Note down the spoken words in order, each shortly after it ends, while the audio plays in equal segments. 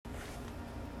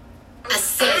I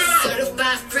said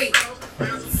certified freak,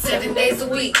 7 days a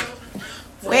week.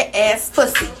 Wet ass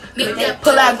pussy. Make that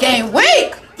Pull out game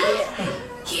weak.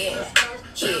 Yeah.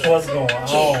 What's going on?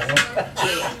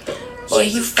 Yeah. Boy,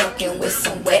 you fucking with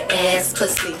some wet ass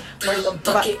pussy. Bring a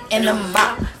bucket and a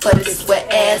mop for this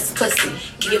wet ass pussy.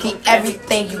 Give me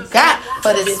everything you got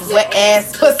for this wet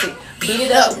ass pussy. Beat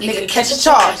it up, nigga, catch a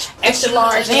charge. Extra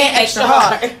large and extra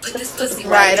hard. Put this pussy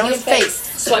Right on your face.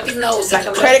 Swipe your nose Like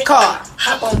a credit card.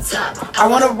 Hop on top. I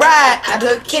wanna ride. I do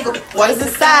a kickle. What is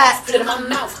inside? Spit in my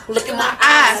mouth. Look in my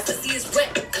eyes. Pussy is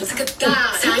wet. Come take a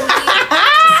dive.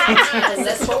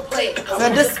 Let's role play.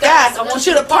 The disguise. I want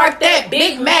you to park that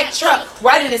Big Mac truck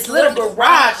right in this little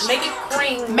garage. Make it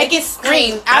cream. Make it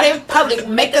scream out in public.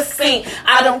 Make a scene.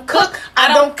 I don't cook.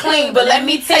 I don't clean. But let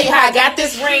me tell you how I got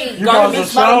this ring. You Gonna supposed be to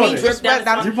smoking show me. it. Drip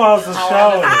down. You supposed to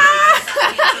show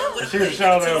it. She was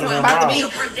showing it on her About to be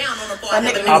mouth. a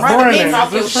nigga I'm run burning. in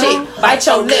off your Is this shit. Bite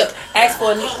your lip. Ask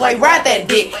for a nigga. Like ride that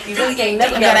dick. You really ain't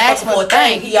never gotta ask for a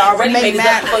thing. He already Make made it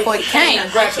mad up before before he he came.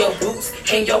 came. Grab your boots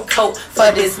and your coat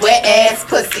For this wet ass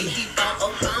pussy.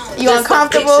 You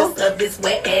uncomfortable? Of this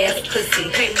wet ass pussy.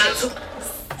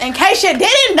 In case you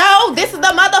didn't know, this is the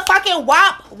motherfucking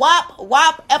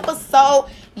WAP episode.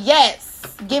 Yes.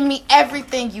 Give me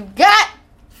everything you got.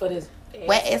 For this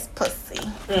Wet ass pussy.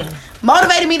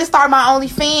 Motivated me to start my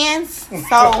OnlyFans.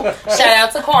 So shout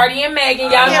out to Cardi and Megan.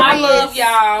 Y'all know I Here love is.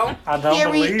 y'all. I don't here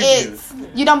he believe is. you.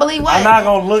 You don't believe what? I'm not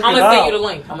gonna look I'm it gonna up. send you the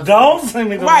link. Don't send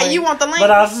me the link. Right, you want the link?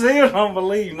 But I still don't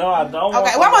believe. No, I don't.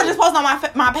 Okay, well, I'm gonna just post on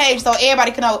my page so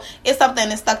everybody can know it's something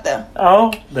that's stuck there.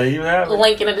 Oh, there you have it.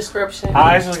 Link in the description.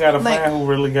 I actually got a Link. fan who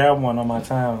really got one on my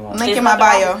timeline. Link in my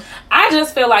bio. I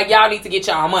just feel like y'all need to get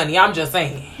y'all money. I'm just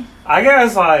saying. I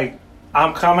guess like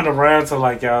I'm coming around to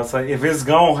like y'all say, if it's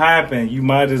gonna happen, you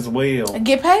might as well.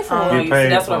 Get paid for Get it. See,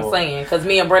 paid that's what for I'm it. saying. Because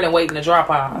me and Brendan waiting to drop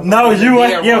out. No, you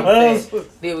ain't your Then husband.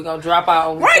 we're gonna drop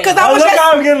out. Right, because Oh, I was look, just.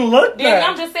 I'm getting looked Then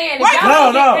I'm at. just saying, if Right. y'all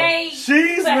No, don't no. get paid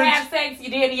She's to been- have sex,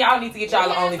 then y'all need to get y'all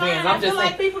on OnlyFans. I'm just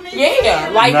saying. people need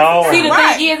Yeah, like No. see the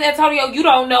Right. thing is, Antonio, you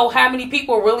don't know how many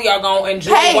people really are gonna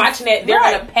enjoy Pay. watching that. They're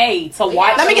Right. gonna pay to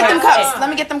watch. Let me you get them have cups. sex. Let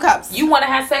me get them cups. You want to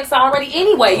have sex already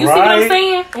anyway. You see what I'm Right.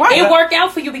 saying? Right. It worked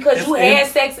out for you because It's you in- had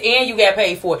sex and you got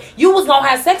paid for it. You was gonna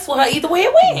have sex with her either way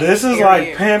it went. This is Period.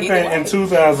 like pimping Either way. in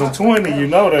 2020. You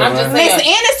know that, I'm right? just saying. Listen,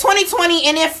 and it's 2020,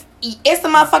 and if it's the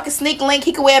motherfucking sneak link,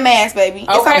 he can wear a mask, baby.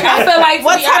 It's Okay, I feel like to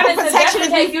what be type honest, of if that's protection the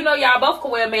is case, we? you know y'all both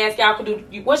can wear a mask. Y'all can do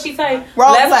what she say.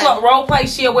 Role play. Role play.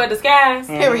 She'll wear disguise.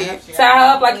 Period. Tie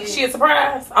her up like she a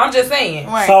surprise. I'm just saying.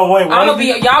 Right. So wait, I'm gonna what? be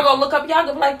y'all gonna look up. Y'all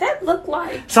gonna be like that. Look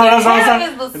like. So that's what hair I'm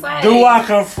is the saying. same. Do I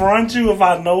confront you if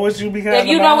I know it's you? Because If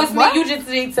you know it's me, What? you just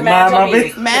need to Mind match my your business.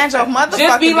 business. Man, your motherfucker.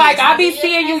 Just be like, I business. be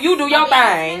seeing you. You do your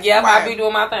thing. Yep, I Right. be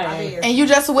doing my thing. And you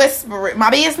just whisper it.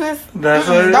 My business? That's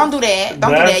Mm-mm, it. don't do that.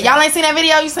 Don't do That's- that. Y'all ain't seen that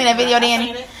video? You seen that video,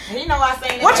 Danny? You know I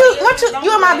seen it. What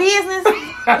you in my business?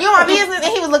 You in my business?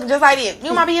 And he was looking just like this. You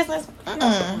in my business?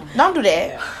 Mm-mm. Don't do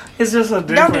that. It's just a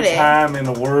do different that. time in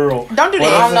the world. Don't do where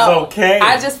that. this I don't know. is okay.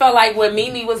 I just felt like when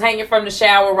Mimi was hanging from the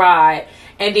shower rod,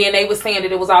 and then they was saying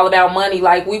that it was all about money.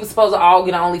 Like we was supposed to all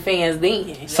get OnlyFans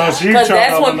then. So she Because tried to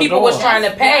that's when open the people door. was trying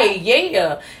to pay.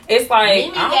 Yeah, it's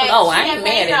like I don't know. I ain't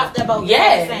mad at it.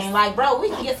 Yes. Saying, like, bro, we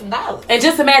can get some dollars. And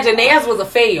just imagine theirs was a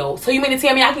fail. So you mean to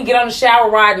tell me I can get on the shower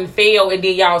rod and fail, and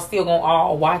then y'all still gonna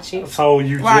all watch it? So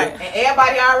you Right. And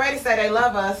everybody already say they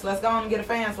love us. Let's go on and get the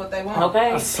fans what they want.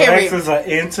 Okay. just, sex Period. is an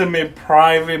intimate,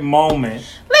 private moment.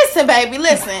 Listen, baby,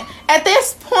 listen. At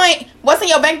this point, what's in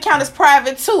your bank account is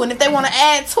private too. And if they want to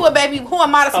add to it, baby, who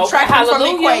am I to Okay. subtract them from the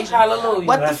Hallelujah. equation? Hallelujah.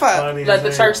 What the That's fuck? funny Let as the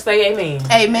hell. church say amen.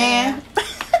 Amen.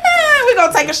 We're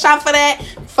going to take a shot for that.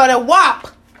 For the WAP.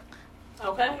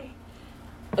 Okay.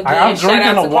 I'm Again, shout drinking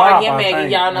out a to WAP, Cardi and I Megan.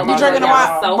 think. Y'all know You I love drinking a y'all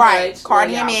WAP? so Right. much.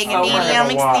 Cardi Love and y'all Megan. so Danny, much. I'm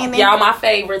WAP. extending. Y'all my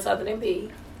favorites other than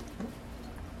B.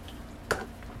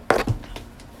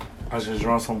 I just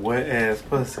drunk some wet ass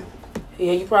pussy.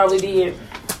 Yeah, you probably did.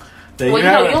 There Well, you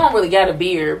you know, have you it. don't really got a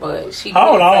beard, but she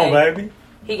Hold did on, say baby.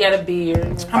 He got a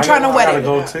beard. I'm trying to wet I it. gotta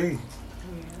go tea.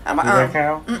 I'm Does that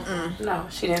count? No,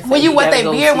 she didn't say When you he wet gotta they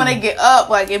go beard see. when they get up,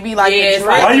 like it be like Yeah, a it's drip.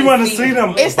 like- Why you want to see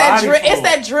them? It's that body drip. It's parts?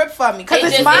 that drip for me, cause It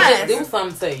it's just mine. do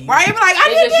something to you. Right? You be like, I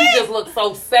It did just, you that. just look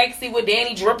so sexy with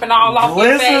Danny dripping all off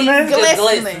your face. Glistening? Just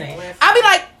Glistening. glistening. I be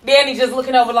like, Danny just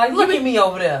looking over like, look at me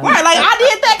over there. right? Like I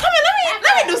did that. Come here,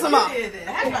 let me do some more.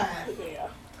 High five.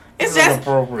 It's This is just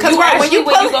appropriate. because right when you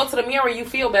when you pull go to the mirror, you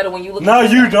feel better when you look. No,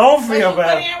 at you don't But you feel put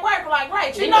bad. in work, like,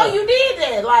 right, you know you did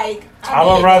that. Like, I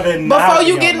would rather not. before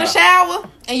you be get in on the that. shower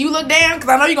and you look down, because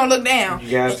I know you're going to look down.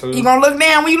 You got to. You going to look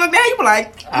down. When you look down, you be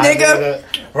like, nigga.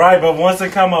 Right, but once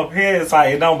it come up here, it's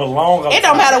like it don't belong up It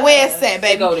don't matter where it's at,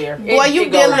 baby. Go there. Boy, you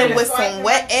It go dealing there. with some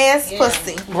wet-ass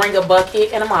pussy Bring a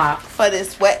bucket and a mop. for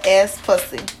this wet-ass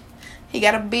pussy. He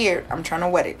got a beard. I'm trying to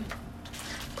wet it.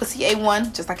 Pussy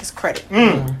A1, just like his credit.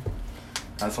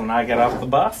 That's when I get off the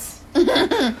bus.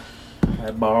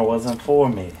 That bar wasn't for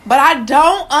me. But I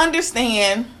don't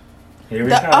understand Here we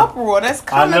the go. uproar that's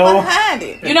coming know. behind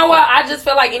it. You know what? I just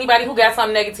feel like anybody who got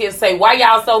something negative say, why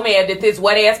y'all so mad that this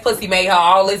wet ass pussy made her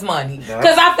all this money?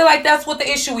 Because I feel like that's what the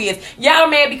issue is. Y'all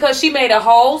mad because she made a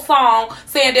whole song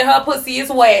saying that her pussy is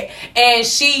wet and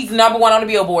she's number one on the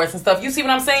billboards and stuff. You see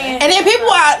what I'm saying? And then people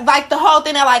are like the whole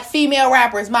thing that like female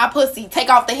rappers, my pussy, take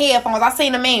off the headphones. I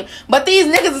seen the meme. But these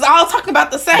niggas is all talking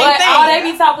about the same But thing. all they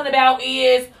be talking about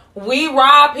is we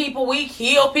rob people, we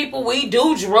kill people, we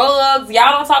do drugs.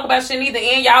 Y'all don't talk about shit neither,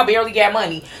 and y'all barely got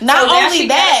money. Not now only she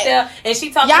that, got there and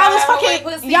she talking y'all about is her wet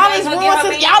fucking pussy, y'all made is her get her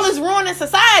ruining man. y'all is ruining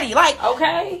society. Like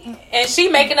Okay, and she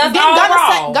making us then all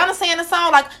wrong. Gunna saying the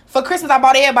song like for Christmas I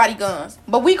bought everybody guns,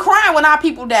 but we crying when our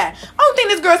people die. I don't think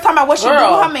this girl's talking about what she do with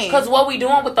her man. Because what we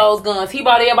doing with those guns? He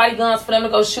bought everybody guns for them to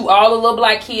go shoot all the little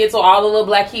black kids or all the little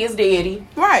black kids' daddy.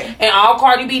 Right. And all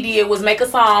Cardi B did was make a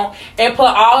song and put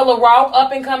all the raw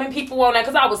up and coming people on that.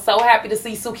 Because I was so happy to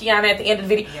see Sukihana at the end of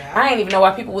the video. Yeah. I didn't even know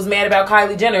why people was mad about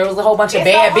Kylie Jenner. It was a whole bunch of It's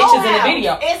bad a whole bitches in the house.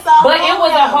 video. It's a But it whole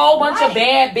was a house. whole bunch of Right.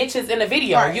 bad bitches in the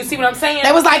video. Right. You see what I'm saying?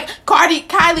 They was like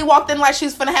Kylie walked in like she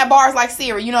was finna have bars like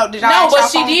Siri. You know, did y'all no, ask y'all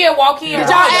but she phone? did walk in. Did raw,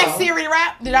 y'all though. ask Siri to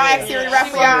rap? Did y'all ask Siri to rap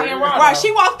She for walked y'all? in raw, Right, though.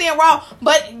 she walked in raw.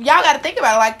 But y'all got to think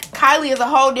about it. Like Kylie is a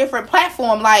whole different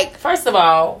platform. Like First of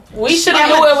all, we should have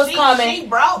Yeah, knew but it was coming.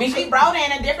 She brought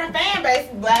in a different fan base,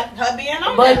 but her being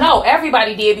on But there. no,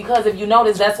 everybody did, because if you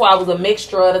notice, that's why it was a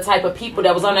mixture of the type of people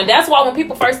that was on there. That's why when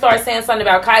people first started saying something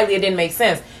about Kylie, it didn't make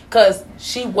sense, because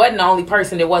she wasn't the only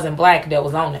person that wasn't black that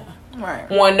was on there. right.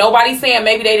 When nobody saying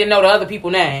maybe they didn't know the other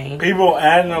people's name. People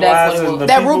That's analyzing what it the was.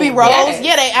 That people. Ruby Rose, Yes.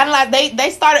 yeah, they analyzed. They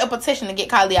started a petition to get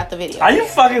Kylie out the video. Are you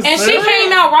fucking And she serious?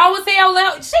 came out raw as hell.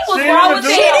 She was She raw didn't as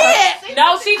do hell. that.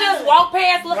 No, she just walked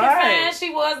past looking Right. fine. She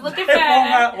was looking They want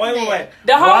her, fine. wait.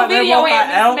 The whole Why they video want her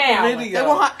had out Miss the Malin. video? They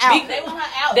want her out. They want her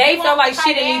out. They want felt like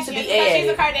she didn't need to be Kardashians, because she's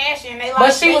a added. Kardashian. They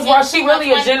But she was raw. She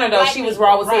really a Jenner though. She was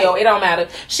raw as hell. It don't matter.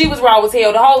 She was raw as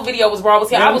hell. The whole video was raw as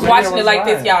hell. Yeah, I was the video watching it was like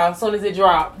this, fine. y'all. As soon as it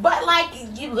dropped. But like,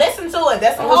 you listen to it.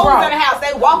 There's some It was hoes wrong. in the house.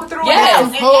 They walking through Yes. the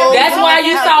house. Hoes. That's why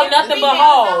you saw nothing but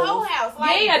hoes.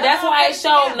 Like, Yeah, that's why it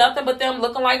showed nothing but them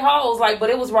looking like hoes. Like, but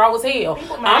it was raw as hell.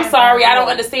 People I'm mad sorry, about I don't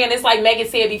it. understand. It's like Megan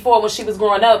said before when she was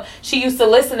growing up. She used to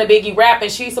listen to Biggie rap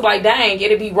and she used to be like, dang,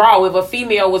 it'd be raw if a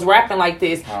female was rapping like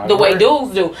this, I the way agree.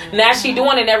 dudes do. Now she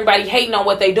doing it and everybody hating on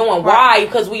what they doing. Why?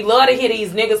 Because we love to hear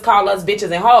these niggas call us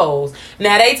bitches and hoes.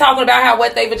 Now they talking about how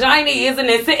wet they vagina is and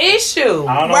it's an issue.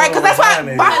 I don't know Right, what 'cause that's why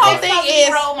vagina my is. whole They're thing supposed to be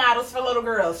is- role models for little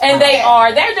girls. And they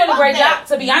are. They're doing a great Fuck job. that.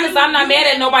 To be honest, I'm not mad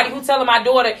at nobody who telling my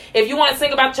daughter, if you want to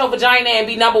sing about your vagina and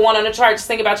be number one on the chart,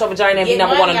 sing about your vagina and be Get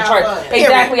number one on money the chart. off of it.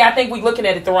 Exactly. I think we looking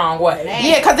at it the wrong way. Man.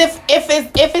 Yeah, because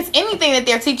if it's anything that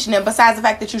they're teaching them, besides the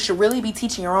fact that you should really be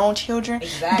teaching your own children,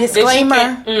 Exactly. disclaimer,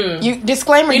 That you can- you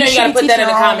disclaimer, You know, you should gotta be put that teaching in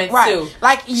the your own- comments, right. too.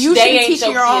 Like you They should be ain't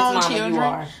teaching your your kids' own mama, you children.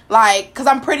 are. Like, because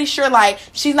I'm pretty sure, like,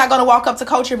 she's not gonna walk up to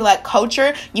Culture and be like,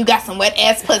 Culture, you got some wet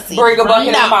ass pussy. Bring a bucket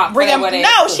and a mop for bring that a, wet ass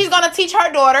no. pussy. She's gonna teach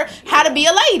her daughter how to be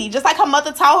a lady, just like her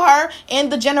mother taught her in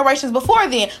the generations before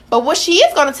then. But what she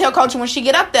is gonna tell Culture when she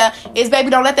get up there is, baby,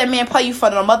 don't let that man play you for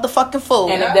the motherfucking fool.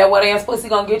 And if that wet ass pussy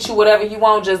gonna get you whatever you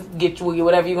want, just get you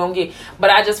whatever you gonna get.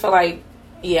 But I just feel like,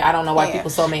 yeah, I don't know why Yeah. people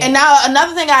so mad. And now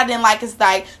another thing I didn't like is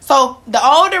like, so the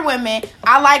older women,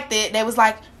 I liked it. They was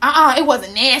like, it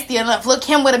wasn't nasty enough. Look,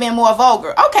 Kim would have been more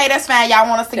vulgar. Okay, that's fine. Y'all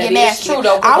want us to That get is nasty. true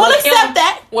though. I will accept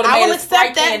that. I will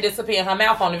accept Can that. disappear in her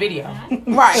mouth on the video.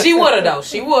 Right. She would have though.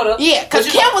 She would have. Yeah,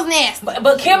 because Kim was nasty.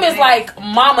 But Kim is like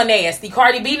mama nasty.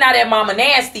 Cardi B not at mama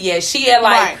nasty yet. She at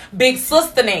like Right. big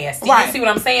sister nasty. Right. You see what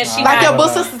I'm saying? She Like not, your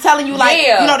big sister telling you, like,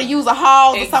 Yeah. you know, to use a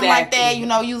hall or something like that. Exactly. You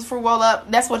know, use fruit roll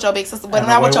up. That's what your big sister. But And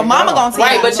not away what your we mama go. gonna tell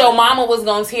right, you. but your mama was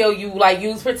gonna tell you like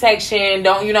use protection,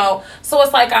 don't you know? So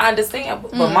it's like I understand,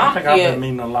 but I mom, think I've yeah, been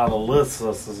meeting a lot of little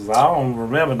sisters. I don't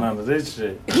remember none of this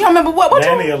shit. You don't remember what?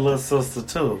 Danny You, a little sister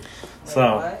too.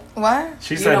 So what?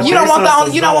 she said You don't want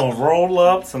the- you don't want roll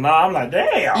ups, and I'm like,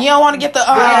 damn. You don't want to get the.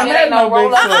 Yeah, it ain't no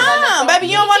roll up. Baby,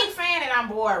 you don't want. keep saying it, I'm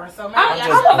boring. So maybe I'm just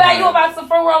gonna buy playing. you about some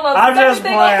fruit roll ups. I'm just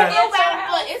playing.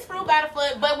 It's fruit by the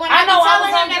foot. But when I I, know, be I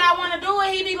telling was him that I want to do it,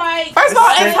 he be like, First of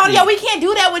all, It's Antonio, sticky. we can't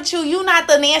do that with you. You not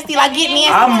the nasty, like get nasty.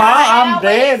 I'm type.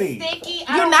 daddy.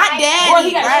 You're not daddy. Well,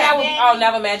 he got right. shot with. Oh,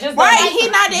 never mind. Just Right, never- he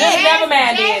not Just daddy. never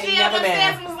mind, daddy. Never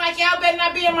mind. like y'all better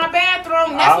not be in my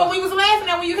bathroom. That's what we was laughing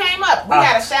at when you came up. We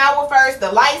gotta shower first,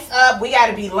 the lights up, we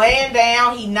gotta be laying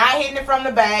down, he not hitting it from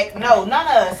the back. No, none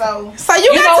of us. So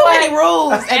you got too many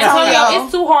rules, Antonio.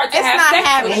 It's too hard to It's have not sex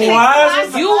happening. with you. Why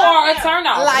is it You are a turn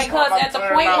off. Like, because at the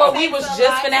point where we was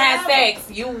just finna have sex,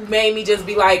 you made me just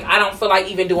be like, I don't feel like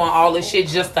even doing all this shit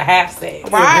just to have sex.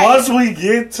 Right. Once we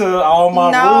get to all my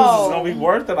rules, it's gonna be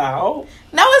worth it, I hope.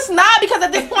 No, it's not, because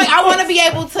at this point I want to be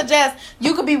able to just,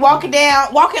 you could be walking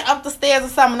up the stairs or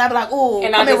something, and I'd be like, ooh,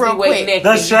 And come I here just real be waiting quick. naked.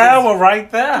 The shower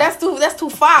right there. That's too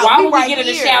far. Why We would we right get in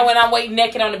the here. shower and I'm waiting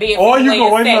naked on the bed? Or you playing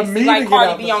go wait for sex, me to like get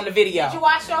Cardi out B the- on the video. Did you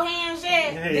wash your hands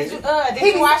yet? Yeah.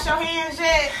 Did you wash your hands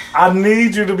yet? I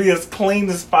need you to be as clean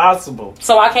as possible.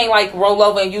 So I can't like roll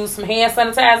over and use some hand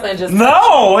sanitizer and just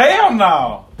No, hell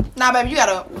no. Nah, baby, you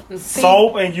gotta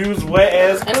Soap and use wet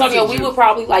ass. Antonio, pussy we juice. would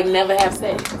probably like never have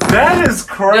sex. That is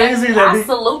crazy. And That I be,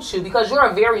 salute you because you're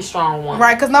a very strong one.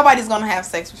 right, because nobody's gonna have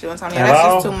sex with you, Antonio. At That's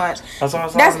all? just too much. that's what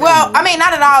I'm That's saying. well, I mean,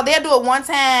 not at all. They'll do it one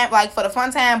time, like for the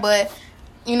fun time, but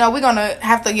you know, we're gonna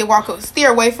have to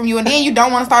steer away from you, and then you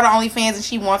don't want to start an OnlyFans, and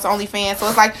she wants OnlyFans, so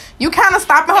it's like you kind of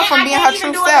stopping her from being her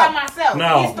true do self. it by myself.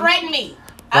 No. He's threatened me.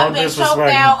 Don't I've been disrespect choked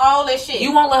me. out, all this shit.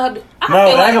 You won't let her do. I No,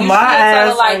 feel like nigga, you my should tell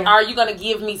her, ass like, ain't- are you gonna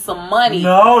give me some money?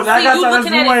 No, that See, got you something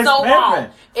looking to at do it with so wrong.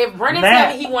 pimping. If Brennan Nah.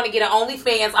 tell me he want to get an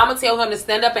OnlyFans, I'm gonna tell him to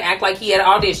stand up and act like he had an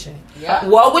audition. Yeah.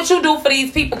 What would you do for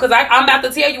these people? Because I'm about to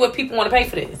tell you what people want to pay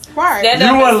for this. Right. Stand You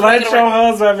up and would let swing it your around.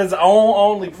 husband have his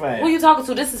own OnlyFans. Who you talking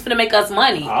to? This is gonna make us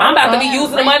money. I'm about to be Okay.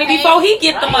 using the money before he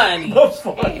get the money.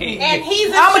 And he's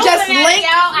I'ma assuming just that, link-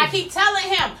 y'all. I keep telling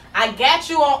him, I got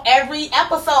you on every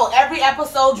episode. Every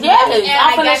episode you Yes, and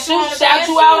I'm I gonna got you on the shout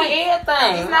you bed out and sheet.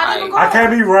 everything. He's not even I can't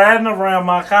be riding around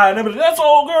my car and they be like, that's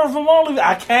old girl from OnlyFans.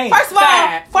 I can't. First of all,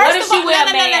 Fine. What if first she of all, wear a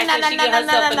no, mask and she get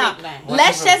herself a no. nickname?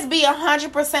 Let's just be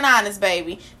 100% honest,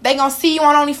 baby. They gonna see you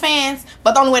on OnlyFans,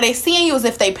 but the only way they seeing you is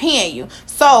if they paying you.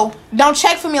 So don't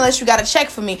check for me unless you got to check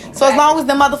for me. So as long as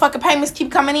the motherfucking payments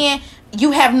keep coming in,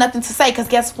 you have nothing to say. Because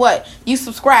guess what? You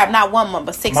subscribe not 1 month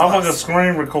but 6 Motherfucker months.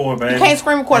 screen record, baby. You can't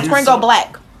screen record. You Screen so- go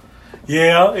black.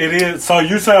 Yeah, it is. So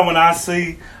you say when I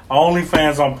see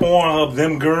OnlyFans on Pornhub,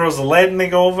 them girls are letting me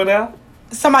go over there?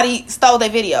 Somebody stole their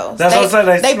videos. That's what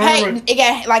I said, they paid. screen It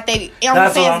got like they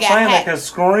That's what OnlyFans I'm got saying. They hacked. can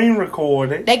screen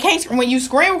record it. They can't when you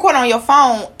screen record on your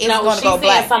phone. It's No, gonna she go said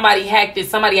black. somebody hacked it.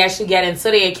 Somebody actually got into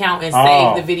their account and Oh.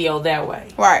 saved the video that way.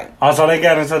 Right. Also, they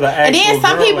got into the And actual then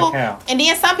some girl people,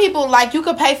 account. like you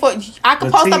could pay for. I could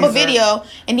The post up a teaser. video,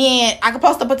 and then I could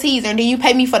post up a teaser, and then you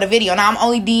pay me for the video. Now I'm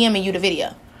only DMing you the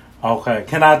video. Okay,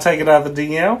 can I take it out the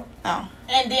DM? Oh,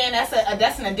 And then that's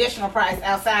an additional price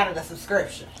outside of the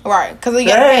subscription. right. Because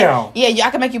Damn. I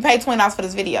can make you pay $20 for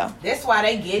this video. That's why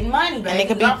they getting money, baby. And it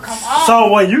could be- Come on. So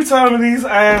what you telling me these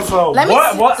assholes? Let me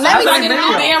what? see- What? let me I see think the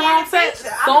video. bedroom sex.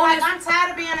 I'm tired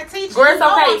of being a teacher. Girl, it's You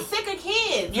know okay. I'm sick of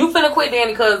kids. You finna quit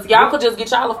Danny because y'all could just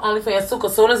get y'all off OnlyFans too.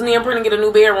 Cause soon as me and Brennan get a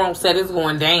new bedroom set, it's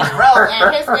going down. Bro,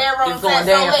 and his bedroom It's going set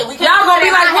so down. lit. We Y'all couldn't gonna do be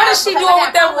that like, in what my is she house doing because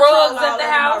with that I got Paw rugs Patrol at the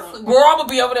all house? over. Girl, I'm gonna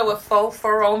be over there with faux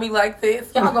fur on me like this.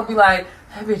 Y'all gonna be like,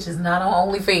 that bitch is not on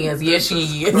OnlyFans. Yes,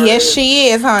 she is. Yes, she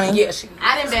is, honey. Yes, she is.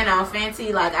 I done been on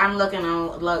Fenty, like I'm looking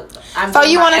on I'm So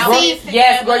getting you my wanna outfits see- together.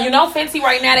 Yes, girl, you know Fenty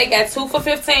right now they got 2 for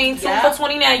 $15, 2 Yeah. for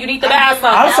 $29. You need to buy I'm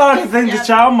something. starting to think that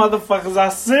y'all motherfuckers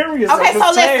are serious. Okay, at the so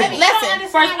listen, table. listen.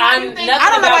 First, I'm nothing I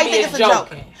don't know about why you me think is it's a joke.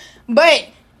 joking. But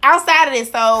outside of this,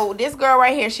 so this girl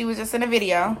right here, she was just in a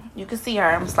video. You can see her.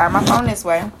 I'm gonna slide my phone this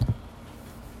way.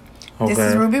 This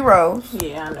is Ruby Rose.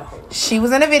 Yeah, I know. She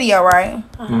was in a video, right?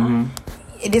 Mm-hmm.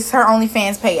 This is her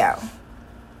OnlyFans payout.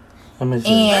 Let me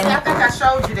see. And I think I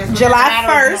showed you this. July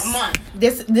Matter of 1st. a month.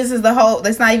 This is the whole.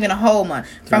 That's not even a whole month.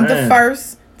 From Damn. the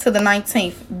 1st to the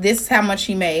 19th. This is how much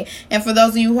she made. And for those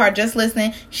of you who are just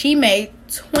listening, she made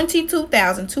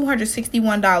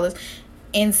 $22,261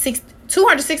 and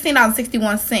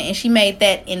 $216.61, and she made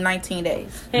that in 19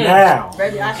 days. Now,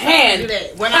 Baby, I Man. showed you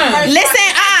that. When I first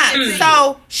Listen,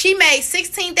 so she made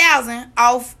 $16,000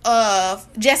 off of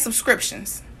just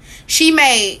subscriptions. She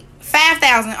made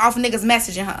 $5,000 off of niggas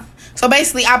messaging her. So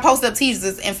basically, I posted up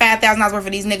teasers, and $5,000 worth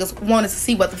of these niggas wanted to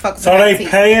see what the fuck was so behind they the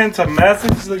teaser. paying to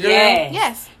message the girl? Yeah.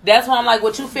 Yes. That's why I'm like,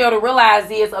 what you fail to realize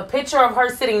is a picture of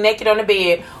her sitting naked on the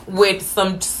bed with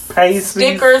some Pasties.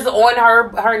 stickers on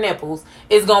her nipples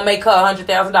is gonna make her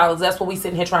 $100,000. That's what we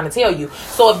sitting here trying to tell you.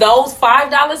 So if those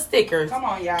 $5 stickers Come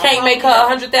on, y'all. can't make her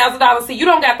 $100,000, see, you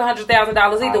don't got the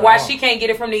 $100,000 either. I Why know. she can't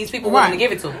get it from these people willing to Right.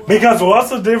 give it to her? Because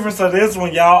what's the difference of this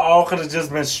when y'all all could have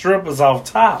just been strippers off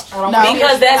top? No.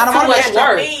 Because that's I don't too wanna much get your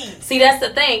work. needs. See, that's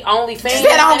the thing. OnlyFans. She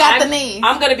said I don't got I'm- the needs.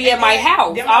 I'm gonna be at my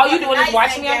house. Them All you motherfucking doing is nights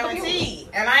watching me ain't on the computer. guaranteed.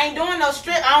 And I ain't doing no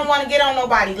strip. I don't want to get on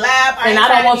nobody's lap. And I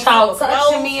don't want y'all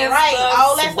touching me and right, stuff,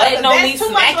 all that sweating stuff. on me, That's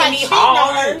too much smacking like me cheating on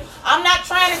hard. her. I'm not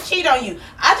trying to cheat on you.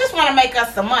 I just want to make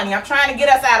us some money. I'm trying to get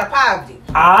us out of poverty.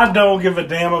 I don't give a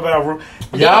damn about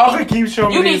y'all can keep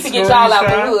showing You me need to these get y'all out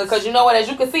the screenshots. hood, because you know what? As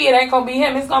you can see, it ain't gonna be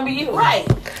him. It's gonna be you. Right.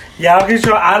 Y'all can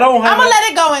show. I don't have. I'm gonna let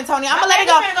it go, Antonio. I'm gonna let it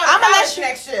go. I'm gonna let you.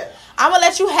 next year. I'm gonna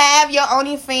let you have your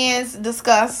OnlyFans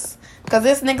discuss. Cause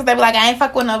this niggas they be like, I ain't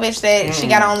fuck with no bitch that she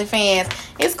got OnlyFans.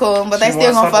 It's cool, but they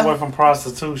still gonna fuck. Away from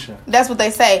prostitution. That's what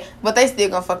they say, but they still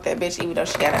gonna fuck that bitch even though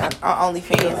she got an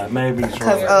OnlyFans. Maybe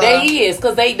true. They is,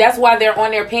 cause that's why they're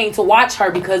on there paying to watch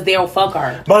her, because they'll fuck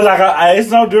her. But like, it's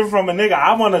no different from a nigga.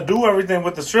 I want to do everything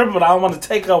with the stripper, but I don't want to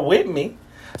take her with me.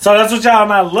 So that's what y'all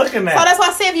not looking at. So that's why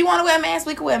I said if you want to wear a mask,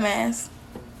 we can wear a mask.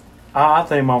 I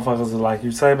think motherfuckers is like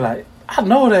you say, like, I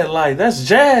know that light. That's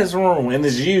Jazz room, and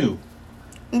it's you.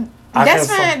 That's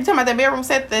fine. You talking about the bedroom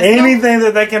set? Anything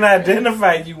that they can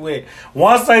identify you with.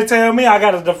 Once they tell me, I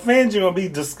gotta defend you and be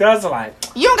disgusted. Like,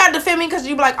 you don't gotta defend me because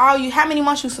you be like, oh, how many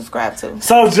months you subscribe to?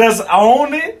 So just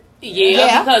own it.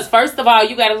 Yeah, because first of all,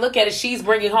 you got to look at it. She's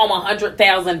bringing home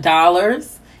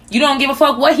 $100,000. You don't give a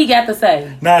fuck what he got to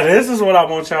say. Now this is what I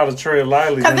want y'all to tread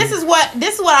lightly. Because this is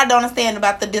what I don't understand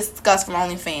about the disgust from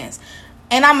OnlyFans,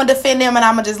 and I'm gonna defend them and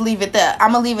I'm gonna just leave it there.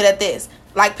 I'm gonna leave it at this.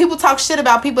 Like, people talk shit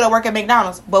about people that work at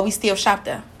McDonald's, but we still shop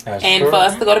there. That's and true. for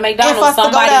us to go to McDonald's,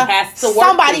 somebody has to work.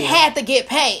 Somebody had to get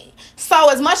paid. So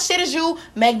as much shit as you,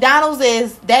 McDonald's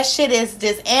is, that shit is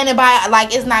just antibiotic.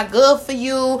 Like, it's not good for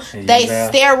you. They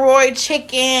steroid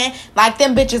chicken. Like,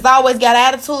 them bitches always got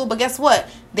attitude. But guess what?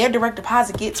 Their direct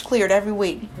deposit gets cleared every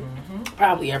week.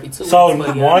 Probably every 2 weeks. So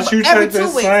once you every take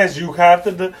this 2 weeks. stance, you have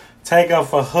to take her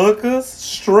for hookers,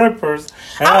 strippers.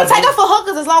 I'm gonna take her for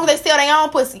hookers as long as they sell their own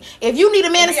pussy. If you need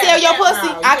a man to sell your pussy,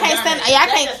 I can't stand.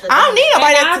 I don't need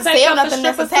nobody to sell nothing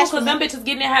that's attached to because them me. bitches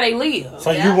getting it how they live.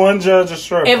 So you wouldn't judge a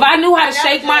stripper. If I knew how to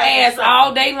shake my ass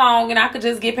all day long and I could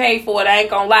just get paid for it, I ain't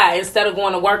gonna lie. Instead of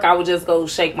going to work, I would just go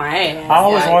shake my ass. I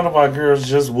always wonder why girls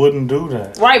just wouldn't do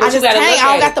that. Right, but you gotta look at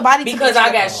I don't got the body because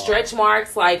I got stretch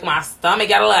marks, like my stomach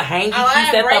got a little hangy piece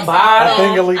at the A bottom.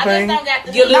 thingly thing. No, that's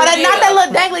not that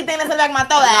little dangly thing that's in the back of my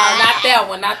throat.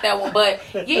 No, not that one. But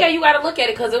yeah, you gotta look at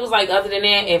it, because it was like, other than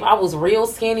that, if I was real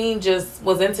skinny, just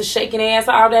was into shaking ass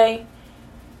all day,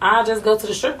 I'll just go to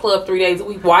the strip club 3 days a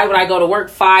week. Why would I go to work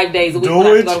 5 days a week?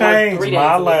 Do it change?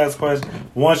 My last question.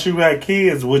 Once you had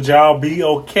kids, would y'all be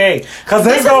okay? Because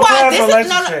this go past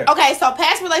relationship. Okay, so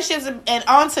past relationships and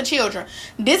on to children.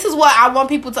 This is what I want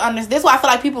people to understand. This is what I feel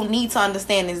like people need to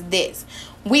understand is this.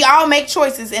 We all make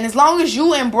choices, and as long as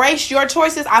you embrace your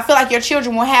choices, I feel like your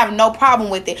children will have no problem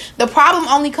with it. The problem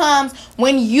only comes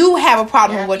when you have a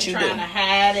problem with what you do.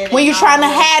 When you're trying to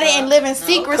hide it and live in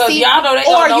secrecy, y'all know they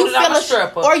or know you that I'm a feel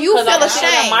stripper. or you feel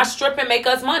ashamed. My stripping make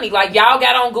us money. Like, y'all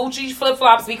got on Gucci flip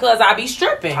flops because I be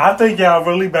stripping. I think y'all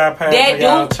really bypassing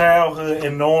y'all childhood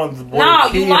and knowing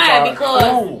what you lying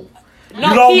because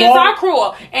kids are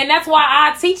cruel, and that's why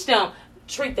I teach them.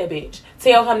 Treat that bitch.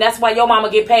 Tell him that's why your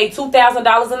mama get paid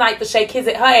 $2,000 a night to shake her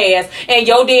ass, and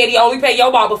your daddy only pay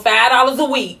your mama $5 a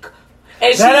week.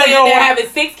 And she in there having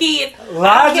 6 kids.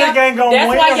 Logic ain't gonna win.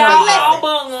 That's why y'all all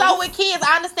bums. So with kids,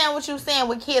 I understand what you're saying.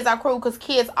 With kids are cruel because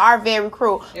kids are very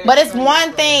cruel. But it's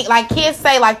one thing, like kids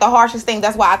say, like the harshest thing.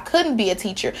 That's why I couldn't be a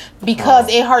teacher because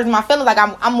it hurts my feelings. Like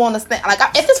I'm want to stand. Like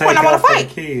at this point, I want to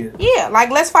fight. Yeah,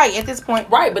 like let's fight at this point.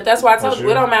 Right, but that's why I told you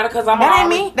it don't matter because I'm. That ain't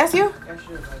me. That's you.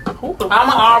 I'm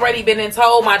already been and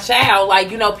told my child, like,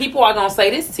 you know, people are gonna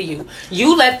say this to you.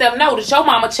 You let them know that your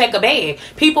mama check a bag.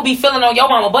 People be feeling on your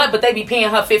mama butt, but they be paying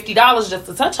her $50 just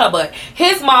to touch her butt.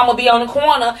 His mama be on the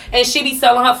corner and she be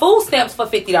selling her food stamps for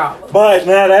 $50. But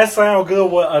now that sound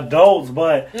good with adults,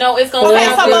 but no, it's gonna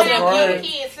sound good with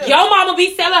kids. Your mama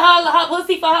be selling her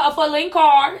pussy for link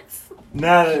cards.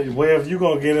 Now, if you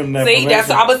gonna get him that, see, that's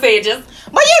what I'm gonna say. Just,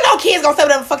 but you know, kids gonna say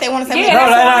whatever the fuck they want to say. Yeah,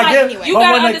 I get it. You but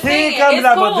gotta when the kid comes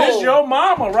out, but this your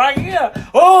mama right here.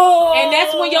 Oh, and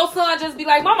that's when your son just be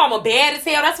like, my mama bad as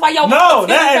hell. That's why your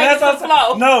that's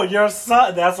what no, your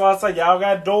son. That's why I say y'all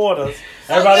got daughters.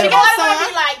 Everybody,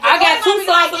 I got 2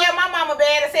 sons. Yeah, my mama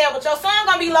bad as hell, but your son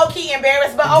gonna be low key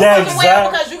embarrassed, but fucking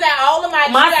well because you got all the money,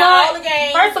 you got all the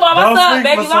games. First of all, my son,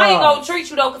 baby, I ain't gonna treat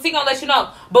you though, cause he gonna let you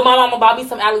know. But my mama bought me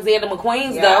some Alexander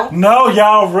McQueen's though. No,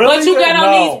 y'all really. But you got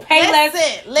on these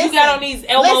Payless. You got on these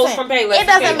elbows from Payless. It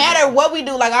doesn't matter what we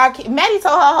do. Like Maddie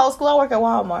told her whole school, I work at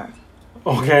Walmart.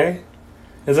 Okay.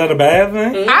 Is that a bad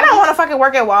thing? Mm-hmm. I don't want to fucking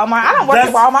work at Walmart. I don't work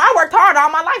at Walmart. I worked hard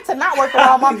all my life to not work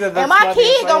at Walmart. And my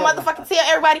kid gonna motherfucking tell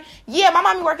everybody, yeah, my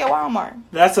mommy work at Walmart.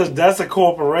 That's a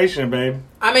corporation, baby.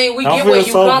 I mean, we Don't get feel where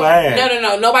you so come. bad.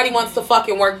 No. Nobody wants to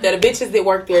fucking work there. The bitches that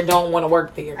work there don't want to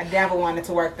work there. I never wanted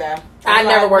to work there. I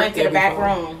never worked went to there the back before.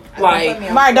 room. Like,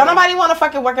 Right, don't nobody want to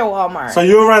fucking work at Walmart. So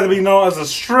you'd rather be known as a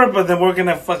stripper than working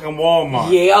at fucking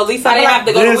Walmart? Yeah, at least I didn't have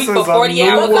to go to This week is for 40 a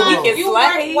hours new a week world. and You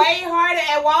work slay. way harder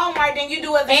at Walmart than you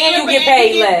do as a And you stripper, get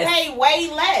paid you less. Get paid way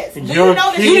less. Do You're you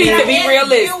know the kidding. You need to shit be I had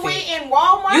realistic. deal with in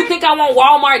Walmart? You think I want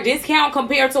Walmart discount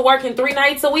compared to working 3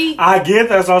 nights a week? I get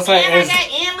that. So I'm saying, And I it's-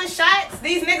 got endless shots.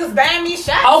 These niggas buying me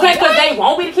shots. Okay, because What? they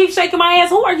want me to keep shaking my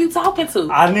ass. Who are you talking to?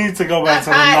 I need to go back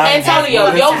to the That's 90s.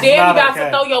 Antonio, This your is daddy not about okay. to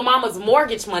throw your mama's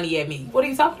mortgage money at me. What are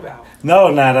you talking about? No,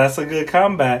 nah, that's a good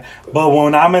comeback. But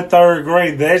when I'm in 3rd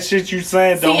grade, that shit you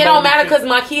saying See, it don't matter because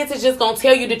my kids is just going to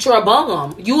tell you that you're a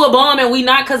bum. You a bum and we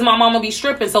not because my mama be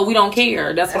stripping, so we don't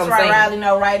care. That's what That's I'm right, saying. Riley.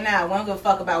 Know right now. We don't give a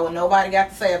fuck about what nobody got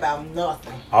to say about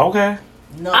nothing. Okay.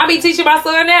 Nothing. I be teaching my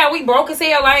son now. We broke as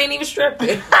hell. I ain't even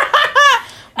stripping.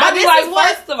 I But be this like, is what-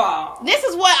 first of all. This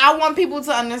is what I want people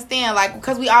to understand, like,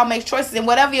 because we all make choices, and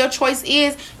whatever your choice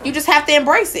is, you just have to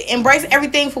embrace it. Embrace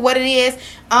everything for what it is.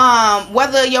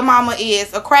 Whether your mama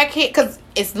is a crackhead, because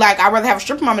it's like I'd rather have a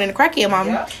stripper mama than a crackhead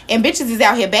mama, Yeah. and bitches is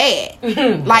out here bad.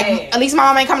 Like, Bad. at least my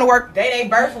mama ain't coming to work, They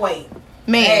birth weight.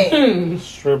 man. Hey.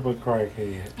 Stripper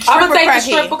crackhead. I'm going to take the crackhead.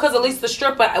 stripper because at least the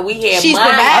stripper, we had She's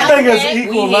money. providing. I think it's We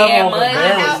equal had level of money. My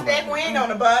house embarrassment. that we ain't on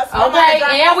the bus. Okay,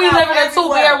 and we live in a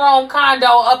 2-bedroom condo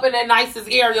up in the nicest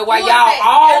area while y'all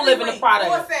all live in the Every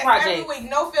project. week,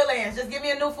 no fill-ins. Just give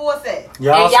me a new full set.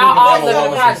 Y'all And y'all speaking all from live a in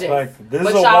woman's projects. perspective. This But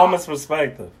is a y'all- woman's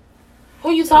perspective. Who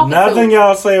you talking Nothing to?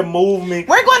 y'all say move me.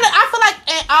 We're going to, I feel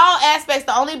like in all aspects,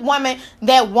 the only woman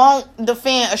that won't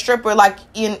defend a stripper, like,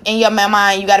 in your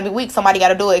mind, you got to be weak. Somebody got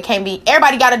to do it. It can't be,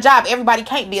 everybody got a job. Everybody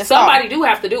can't be a star. Somebody do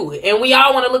have to do it. And we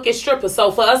all want to look at strippers. So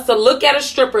for us to look at a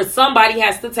stripper, somebody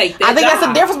has to take that I think that's the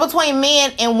job. difference between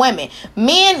men and women.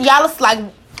 Men, y'all is like,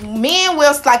 men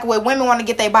will like what women want to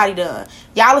get their body done.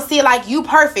 Y'all will see it like you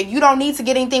perfect. You don't need to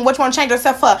get anything. What you want to change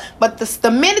yourself for? But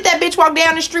the minute that bitch walk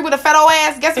down the street with a fat old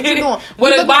ass, guess what you doing? With You a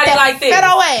looking at body that like this.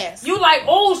 fat old ass. You like,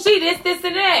 oh, she this,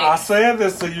 and I that. said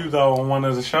this to you though on one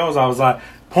of the shows. I was like,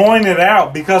 point it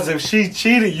out because if she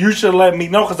cheated, you should let me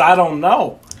know because I don't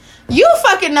know. You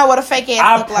fucking know what a fake ass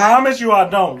I look like. promise you, I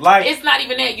don't. Like, It's not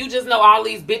even that. You just know all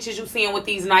these bitches you seeing with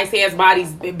these nice ass bodies.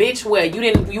 Bitch, well,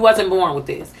 you wasn't born with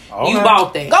this. Okay. You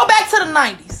bought that. Go back to the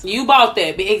 90s. You bought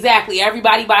that. Exactly.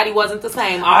 Everybody body wasn't the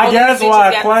same. All I these guess bitches why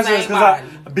I got the question is same because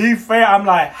body. be fair, I'm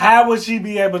like, how would she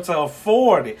be able to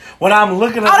afford it when I'm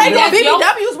looking at Oh, they the got That's your-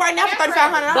 BBWs right now for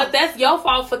 $3,500. But that's your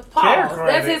fault for Care Paul.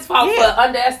 credit. That's his fault Yeah. for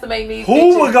underestimating these Who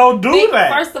bitches. would go do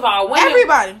that? First of all, women,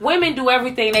 Everybody. women do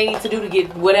everything they need to do to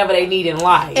get whatever they need in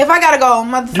life. If I gotta go, You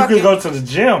motherfucking, could go to the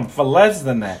gym for less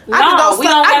than that. I could No, go. we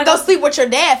don't I gotta could go go- sleep with your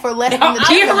dad for less than the No,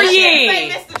 gym. period. Say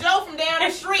Mr. Joe from down the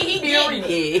street, he getting it.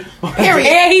 Period. Period.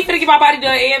 And he finna get my body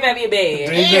done and baby a bed.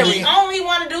 And he only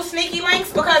want to do sneaky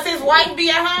links because his wife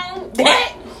be at home.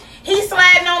 What? He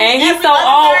sliding on me And he's every so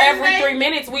other old Thursday. every 3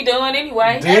 minutes we done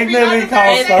anyway. Dignity other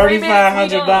costs Thursday.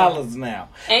 $3,500 now.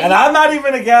 And And he- I'm not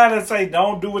even a guy that say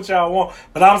don't do what y'all want.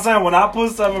 But I'm saying when I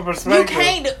put stuff in You perspective,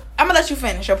 can't. I'm gonna let you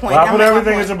finish your point. when I Now put make my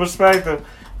everything point. into perspective,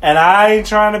 and I ain't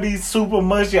trying to be super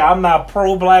mushy. I'm not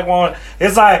pro black woman.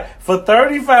 It's like for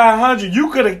 $3,500, you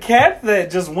could have kept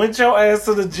that. Just went your ass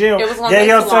to the gym, It was gonna gave take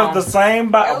too yourself long. the same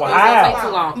body. It was It was gonna take Wow. too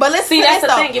long. But listen See, to that's this, the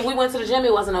though. thing. If we went to the gym,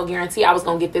 it wasn't no guarantee I was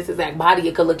gonna get this exact body.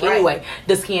 It could look Right. anyway.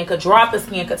 The skin could drop, the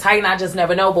skin could tighten. I just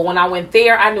never know. But when I went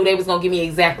there, I knew they was gonna give me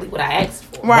exactly what I asked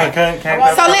for. Right. Can't So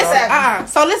So that- listen,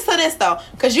 So listen to this though,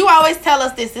 because you always tell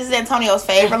us this. This is Antonio's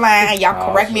favorite line, and y'all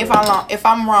Oh, correct me sure. if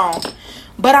I'm wrong.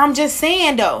 But I'm just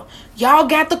saying though, y'all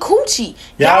got the coochie.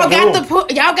 Y'all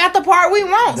Y'all got the part we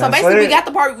want. So That's basically, we it. got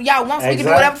the part y'all want, so we can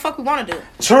do Exactly. whatever the fuck we want to do.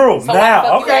 True. So why the Now,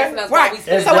 fuck you okay. asking us why Right. we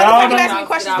spend So so what the much fuck you time asking on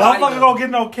questions? our Don't body fucking go get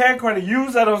no cat credit.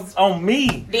 Use that on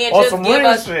me Then or just some give real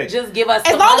us, shit. just give us.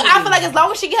 As the long money. I feel like as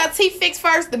long as she get her teeth fixed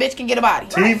first, the bitch can get a body.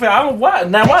 Teeth. I don't what.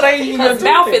 Now why they eating your Because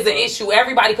mouth teeth? is an issue.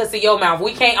 Everybody could see your mouth.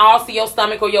 We can't all see your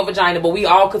stomach or your vagina, but we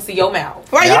all could see your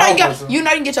mouth. Right? Yeah, I You don't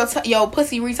know you can get your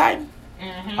pussy retightened.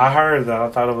 I heard that. I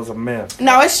thought it was a myth.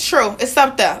 No, it's true. It's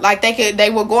something like they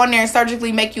will go in there and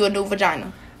surgically make you a new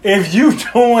vagina, If you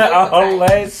doing all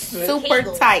that shit, super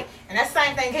Kegels. tight. And that's the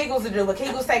same thing Kegels will do, but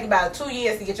Kegels take about 2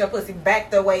 years to get your pussy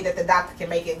back the way that the doctor can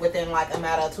make it within like a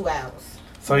matter of 2 hours.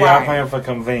 so y'all Right. paying for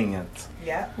convenience.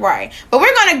 Yeah. Right. But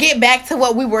we're gonna get back to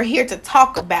what we were here to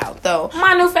talk about, though.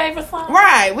 My new favorite song.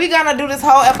 Right, we're gonna do this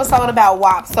whole episode about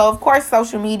WAP. So of course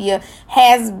social media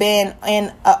has been in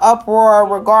an uproar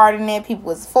regarding it.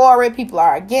 People is for it, people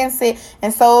are against it.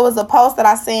 And so it was a post that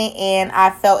I seen and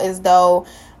I felt as though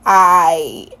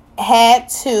I had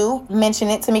to mention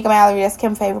it. Tamika Mallory, that's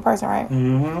Kim's favorite person, right?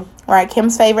 Mm-hmm. Right,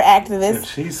 Kim's favorite activist. If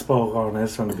she spoke on it,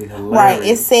 it's going to be hilarious. Right,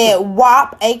 it said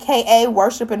WAP, aka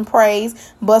Worship and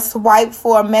Praise, but swipe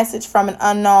for a message from an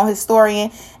unknown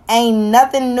historian. Ain't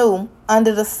nothing new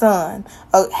under the sun.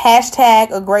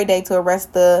 Hashtag a great day to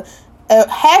arrest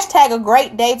hashtag a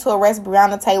great day to arrest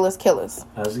Breonna Taylor's killers.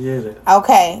 Let's get it.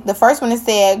 Okay, the first one is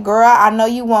said, girl, I know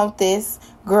you want this.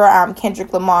 Girl, I'm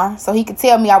Kendrick Lamar. So he could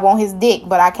tell me I want his dick,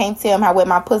 but I can't tell him how wet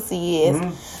my pussy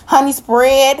is. Honey,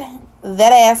 spread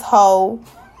that asshole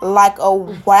like a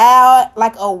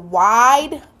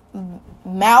wide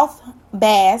mouth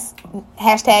bass.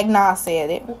 Hashtag Nas said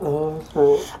it.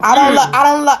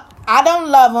 I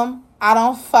don't love him. I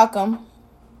don't fuck him.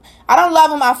 I don't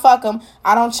love him. I fuck him.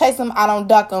 I don't chase him. I don't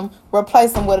duck him.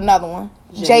 Replace him with another one.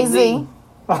 Jay-Z.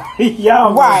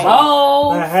 Y'all right.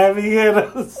 Oh, the heavy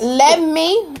hitters. Let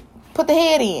me put the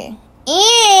head in.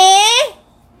 And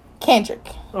Kendrick.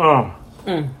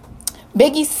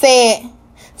 Biggie said,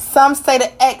 some say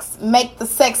the X make the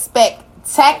sex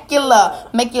spectacular.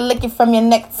 Make you lick it from your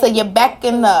neck to your back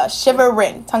and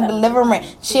shivering, tongue delivering,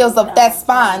 chills up that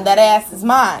spine. That ass is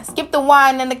mine. Skip the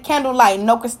wine and the candlelight.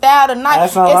 No crystal tonight.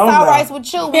 It's alright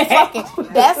with you. We fucking.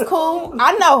 That's cool.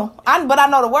 I know. But I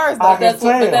know the words though. That's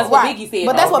what Biggie said.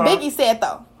 But that's what Biggie said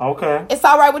though. Okay. It's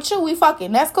alright with you. We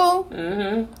fucking. That's cool.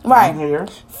 Mm-hmm. Right. I'm here.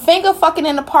 Finger fucking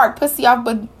in the park. Pussy off,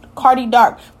 but Cardi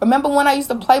Dark. Remember when I used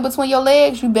to play between your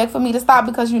legs? You begged for me to stop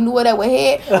because you knew where that would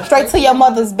head. Straight to your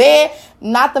mother's bed.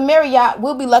 Not the Marriott.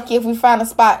 We'll be lucky if we find a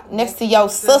spot next to your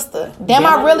sister. Damn,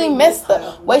 I really missed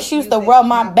her. Way she used to rub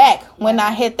my back when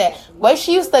I hit that. Way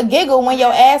she used to giggle when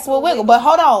your ass would wiggle. But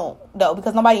hold on, though,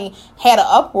 because nobody had an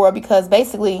uproar because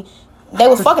basically they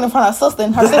was fucking in front of her sister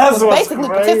and her sister was basically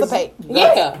participating.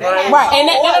 Yeah. Right. And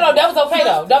no, that was okay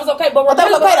though. That was okay.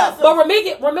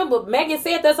 But remember, Megan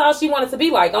said that's all she wanted to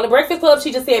be like. On the Breakfast Club,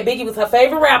 she just said Biggie was her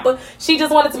favorite rapper. She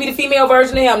just wanted to be the female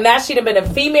version of him. Now she'd have been a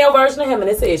female version of him, and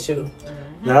it's an issue.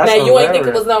 Now you ain't think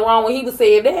it was nothing wrong when he was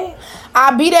saying that.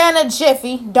 I'll be there in a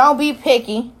jiffy. Don't be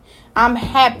picky. I'm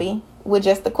happy with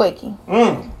just a quickie.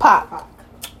 Pop.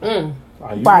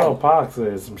 Oh, you know Pac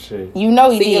said some shit. You know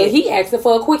he did. He asking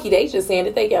for a quickie. They just saying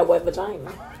that they got wet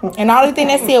vagina. And the only thing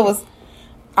they said was,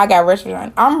 I got rich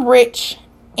vagina. I'm rich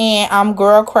and I'm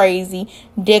girl crazy.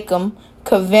 Dick them,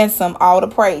 convince them all to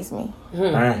praise me.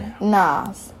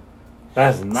 Nas.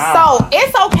 That's nice. So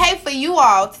it's okay for you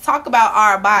all to talk about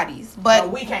our bodies, but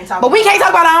we can't talk. But we can't talk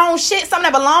about our own shit. Something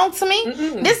that belonged to me.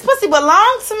 Mm-mm. This pussy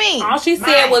belonged to me. All she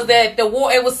said was that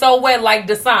it was so wet like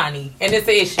Dasani, and it's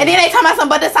an issue. And then they talking about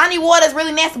something, but Dasani water is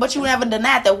really nasty. But you never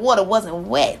denied that water wasn't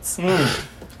wet.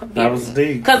 That was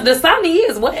deep. Because Dasani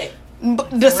is wet.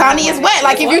 Dasani is wet.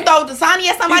 Like if you throw Dasani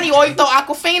at somebody, or you throw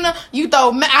Aquafina, you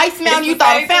throw Ice Mountain, you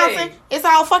throw the fountain, it's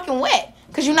all fucking wet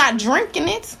because you're not drinking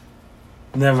it.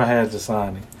 Never had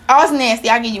Dasani. Oh, it's nasty.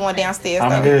 I'll give you one downstairs.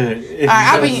 I'm good.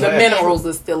 The minerals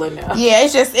are still in there. Yeah,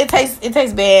 it's just it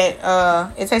tastes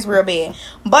bad. It tastes real bad.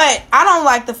 But I don't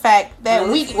like the fact that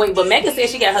but Megan said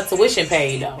she got her tuition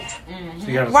paid though.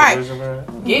 She got her tuition paid?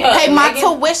 Yeah. Pay my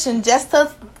tuition just to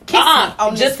kiss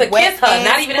me. Just to kiss her.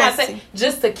 Not even have sex.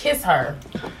 Just to kiss her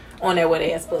on that wet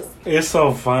ass pussy. It's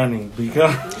so funny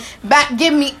because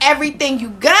give me everything you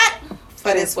got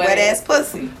for this wet ass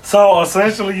pussy. So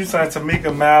essentially, you saying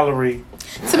Tamika Mallory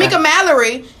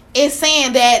is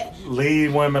saying that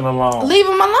leave women alone. Leave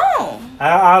them alone.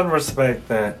 I respect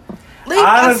that. Leave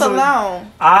us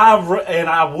alone.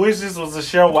 I wish this was a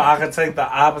show where I could take the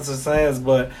opposite stance,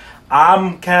 but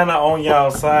I'm kind of on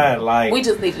y'all's side. Like we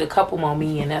just needed a couple more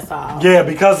men. That's all. Yeah,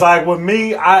 because like with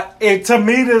me, to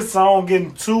me this song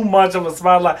getting too much of a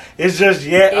spotlight. It's just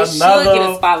another should get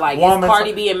a spotlight. Woman. It's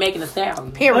Cardi B and Megan Thee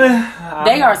Stallion. Period.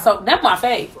 They are so. That's my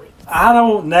favorite. I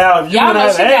don't now. If you y'all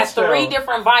know she got extra, 3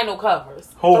 different vinyl covers.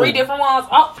 Who? 3 different ones.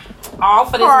 All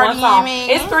for this Cardi, one song. man.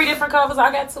 It's 3 different covers.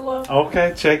 I got 2 of them.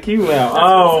 Okay, check you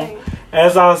out.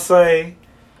 As I say,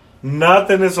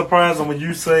 nothing is surprising when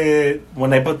you say it when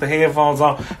they put the headphones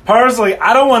on. Personally,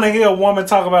 I don't want to hear a woman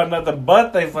talk about nothing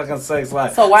but they fucking sex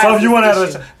life. So if you want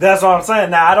to, that's what I'm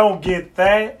saying. Now I don't get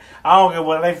that. I don't get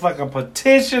what they fucking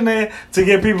petitioning to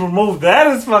get people removed.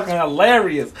 That is fucking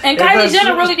hilarious. And Kylie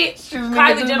Jenner really did.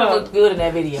 Kylie Jenner looked good in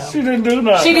that video. She didn't do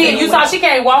nothing. She did. You saw she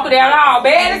can't walk it down all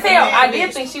bad as hell. I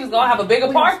did think she was gonna have a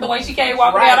bigger part the way she can't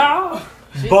walk it down all.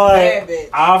 But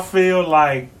I feel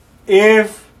like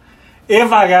if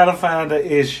I gotta find an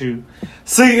issue,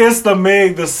 see, it's the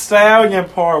Meg Thee Stallion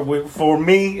part for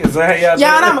me. Is that how y'all do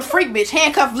it? I'm a freak bitch.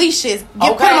 Handcuff leashes.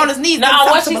 Put him on his knees. Now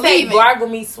what she say? Gargle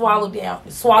me, swallow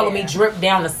me, drip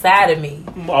down the side of me.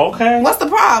 Okay. What's the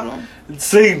problem?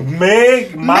 See,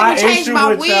 Meg, my issue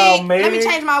with y'all, Meg. Let me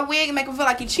change my wig and make him feel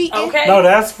like he cheating. Okay. No,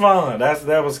 that's fun.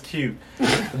 That was cute.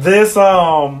 This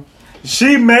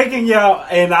she making y'all,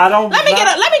 and I don't. Let me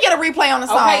get a replay on the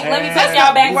song. Okay, let me take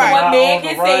y'all back to what Meg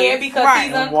had said because Right.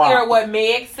 he's unclear what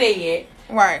Meg said.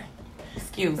 Right.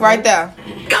 Excuse me. Right there.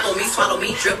 Gobble me, swallow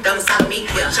me, drip down inside of me.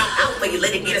 Yeah, jump out when you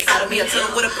let it get inside of me. I tell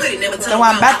them what I put it, never tell So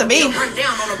I'm about to be.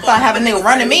 So I have a nigga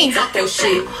running me. Talk your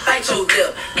shit, bite your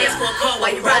lip. Ask for a call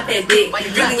while you ride that dick.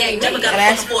 You really ain't never got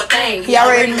a for a thing. He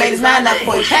already made his mind up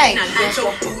before he came. Now get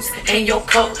your boots and your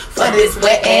coat For this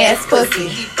wet ass pussy.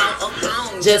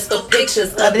 Just the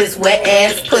pictures Of this wet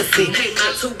ass pussy. Pay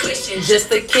my tuition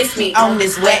Just to kiss me on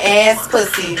this wet ass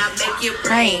pussy. Now make it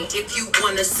Rain. rain if you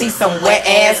wanna See some wet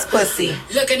ass pussy.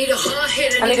 Look, I need a hard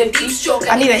hit. I need a deep stroke.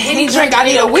 I need a Henny drink. I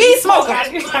need a weed smoker.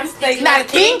 Not a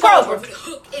King Cobra.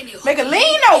 Make a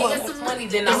lean over. Money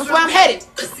then This is where I'm headed.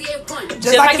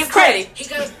 Just like his credit.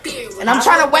 And I'm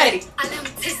trying to wet it.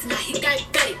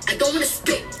 I don't wanna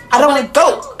spit. I don't want to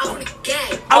go. I wanna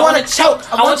gag. I want to choke.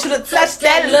 I want you to touch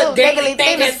that little dangly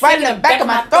thing that's right in the back of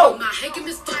my throat. My hanky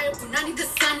is fire, but I need the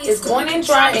sun it's going in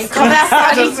dry and Come come I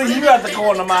outside. just see you at the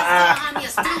corner of my eye.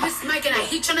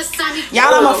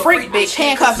 Y'all, I'm a freak, bitch.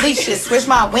 Handcuff leashes. Switch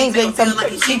my wings and some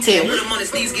detail.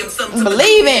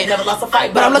 Believe in. never lost a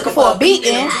fight, But I'm looking for a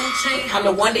beating. I'm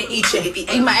the one that eat you.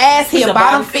 Eat my ass, he a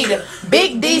bottom feeder.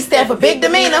 Big D stand for big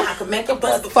demeanor. I could make a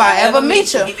bust Before I ever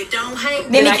meet you.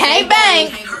 Then he can't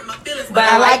bang. but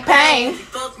I like pain.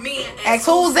 Ask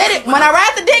who's in it. When I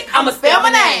ride the dick, I'ma spell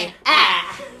my name. Ah.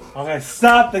 Okay,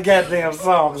 stop the goddamn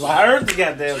song, because I heard the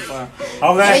goddamn song.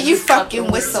 Okay? And you fucking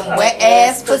with some wet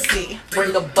ass pussy.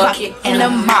 bring a bucket And a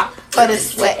mop for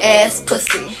this wet ass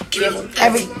pussy. Give him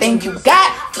everything you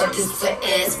got for this wet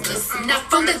ass pussy. Not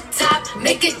from the top,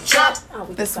 make it drop.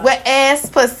 This wet ass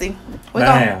pussy. We're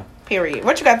Damn. gonna. Period.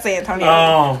 What you got to say, Antonio?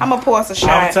 Um, I'm gonna pour us a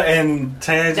shot. And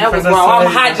Tangy That was finna wrong. I'm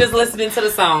say- hot just listening to the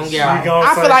song, She y'all. gonna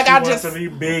I say feel like she I wants just- to be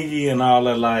Biggie and all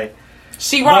that. Like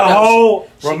She the wrote whole.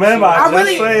 Remember, I just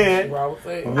really- said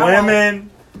women.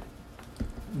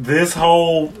 This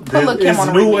whole Lil' Kim it's on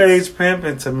the new remix. age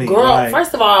pimping to me. Girl, like,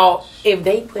 first of all, if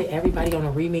they put everybody on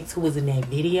a remix who was in that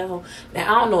video,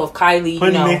 now I don't know if Kylie, put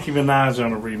you know, Nicki Minaj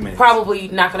on a remix. probably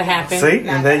not gonna happen. See,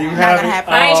 and there you have gonna it.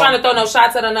 happen. I ain't trying to throw no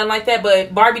shots at her, nothing like that,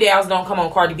 but Barbie dolls don't come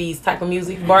on Cardi B's type of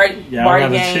music. Barbie Y'all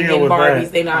Gang gotta and chill with Barbies,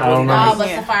 that. they not I really don't know. nice. But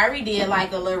Yeah. Safari did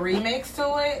like a little remix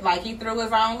to it. Like he threw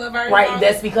his own little version. Right, on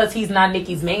that's it. because he's not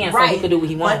Nicki's man, so he could do what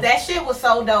he But wants. that shit was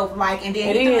so dope. Like, and then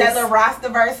It he threw is. that little roster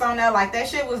verse on there. Like, that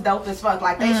shit was dope as fuck.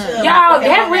 Like, they should. Y'all,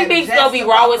 that remix gonna be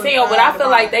raw as hell, but I feel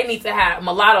like they need to have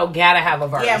Mulatto gotta have a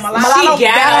verse. Yeah, Mulatto she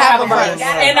gotta have a verse. verse.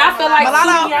 And I feel like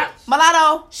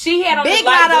Mulatto, she had on Big the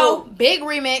light Lotto, blue. big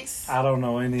remix. I don't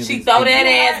know any of She these throw people. that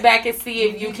ass back and see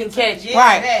if you can catch it.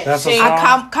 Right. That's a She- song.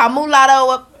 I call Mulatto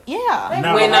up. Yeah.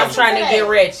 No. When I'm trying to get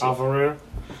rich. Oh, for real?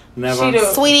 Never. She the,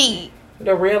 Sweetie.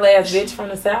 the real ass bitch from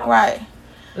the south. Right.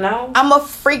 No, I'm a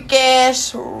freak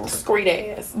ass street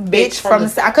ass bitch from the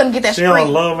South. I couldn't get that She on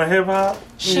street. Love and Hip Hop?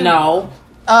 No,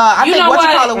 I You think know what you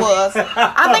what? call it was.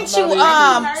 I think she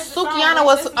Sukiana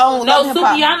was on no. Love and Hip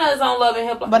Hop, Sukiana is on Love and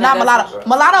Hip Hop, but not Mulatto.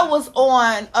 Mulatto was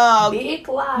on Big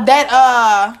lie.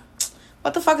 that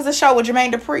what the fuck is the show with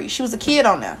Jermaine Dupri? She was a kid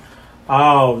on there.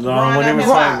 Oh, no. When he was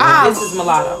like, This is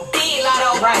Mulatto.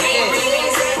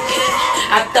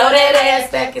 I throw that ass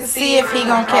back and See if he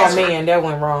gonna catch Oh it. man, that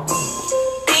went wrong.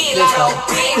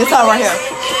 This song right here.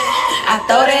 I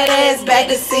throw that ass back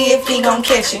to see if he gon'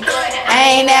 catch it.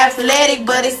 I ain't athletic,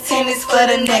 but it's tennis for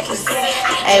the necklace.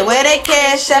 Hey, where they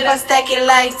cash up, I stack it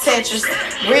like Tetris.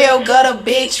 Real gutter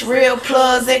bitch, real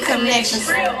plugs and connections.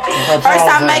 First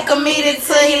I make him eat it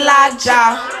till he lock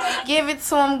jaw. Give it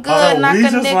to him good, knock we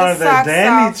a just nigga learned that socks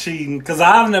Danny off. cheating, because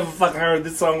I've never fucking heard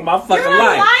this song in my fucking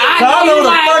life. I So I know know you the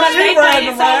lying, fuck but she they play ran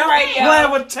this on around radio.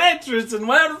 playing with Tetris and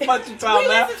whatever the fuck you talking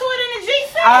about. Listen to it in the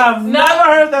G7. I've never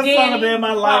heard that song Danny, a day in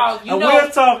my life. you And know- we'll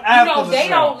talk after You know, the they show.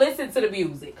 don't listen to the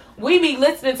music. We be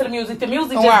listening to the music. The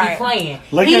music just Right. be playing.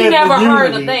 Look He at never the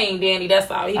heard a unity. thing, Danny. That's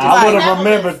all. He just I would Like- have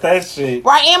remembered that shit.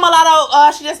 Right, and Mulatto,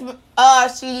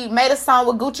 she made a song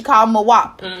with Gucci called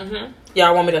Mawap.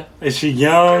 Y'all want me to? Is she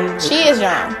young? She is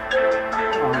young.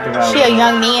 She a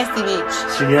young nasty bitch.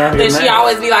 She young. And she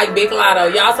always be like Big Lotto.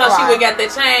 Y'all saw she Right. would got that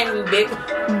chain, Big.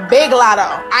 Big Lotto,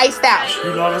 iced out.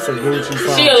 You know that's a Gucci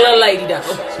song. She a little lady though.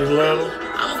 She's little.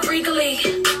 I'm a freak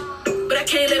league, but I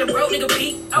can't let a broke nigga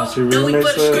beat. Oh, she No, we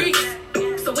remixed for the it.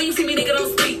 streets. So when you see me, nigga,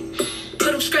 don't speak.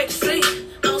 Put them straight to sleep.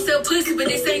 I don't sell pussy, but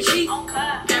this ain't cheap.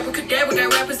 Abracadabra, Never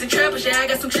got rappers and trappers, yeah, I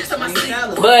got some tricks on my sleeve.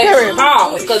 But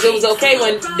pause, because it was okay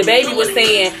when the baby was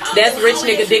saying that's rich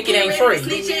nigga dick, it ain't free.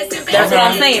 That's what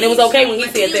I'm saying. It was okay when he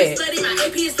said that.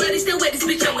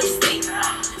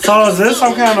 So is this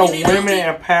some kind of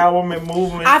women empowerment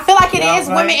movement? I feel like it Y'all is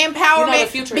think? women empowerment, You know,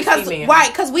 the future is because female.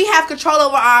 right, because we have control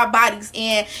over our bodies.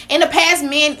 And in the past,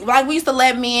 men, like, we used to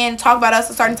let men talk about us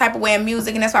a certain type of way in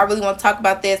music, and that's why I really want to talk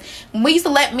about this. We used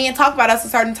to let men talk about us a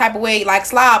certain type of way, like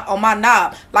slob on my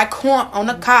knob, like corn on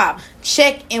the cob,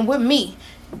 check in with me,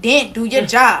 then do your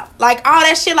job, like all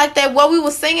that shit like that. What we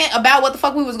was singing about, what the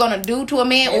fuck we was gonna do to a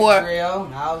man, or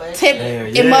tip,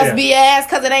 it must be ass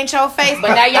because it ain't your face. But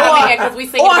now y'all mad because we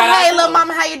singing or about hey, our little food.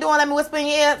 mama, how you doing? Let me whisper in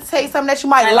your ear, tell you something that you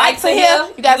might I like to hear.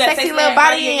 You got a sexy sexy little ass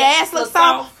body body and your ass look looks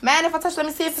soft. Man, if I touch, let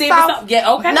me see if See it's if it's soft. soft.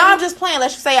 Yeah, okay. No, I'm just playing.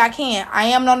 Let's just say I can. I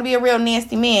am known to be a real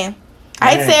nasty man.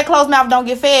 I hate to Man. say a closed mouth don't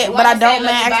get fed, but I don't,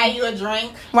 man. Buy Actually, you a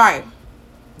drink. right.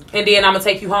 And then I'm gonna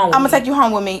take you home. I'm gonna take you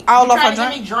home with me. All You off trying her to get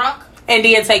drink. me drunk? and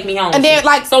then take me home. And then,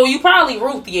 like, so you probably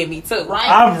Ruthie and me too. Right.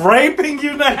 I'm raping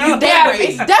you now. You gotta be.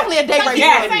 It's definitely a date Because rape. he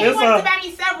Yeah, didn't say he it's wants a- to buy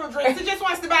me several drinks. He just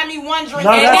wants to buy me one drink.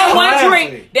 No, And that's that one classy.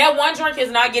 drink,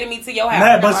 is not getting me to your house.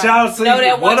 Man, but y'all see, No,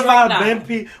 that one what if drink, I no.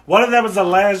 been what if that was the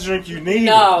last drink you needed?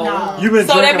 No. You been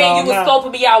So that drinking means all you was night.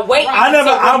 scoping me out waiting. I never.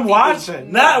 until I'm Ruthie watching,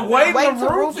 did. not waiting Wait for till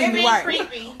Ruthie. Ruthie It be right.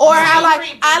 creepy. Or It be I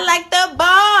creepy. like the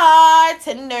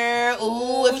bartender.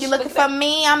 Ooh, if you're looking for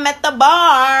me, I'm at the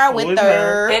bar with With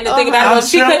her. her. And the thing about it I'm was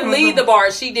she couldn't checking leave them. the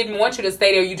bar. She didn't want you to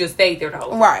stay there. You just stayed there the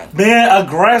whole time. Right. Being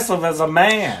aggressive as a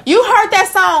man. You heard that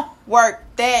song? Work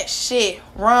that shit.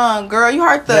 Run, girl. You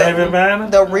heard David Banner?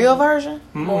 the real version?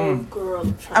 Mm-mm.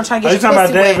 I'm trying to Are get you talking about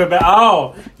pussy wet. David Banner?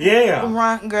 Oh, yeah.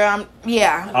 Run, girl.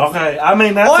 Yeah. Okay, I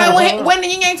mean that's. Or when the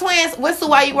Yin Yang Twins whistle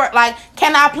while you work, like,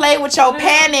 can I play with your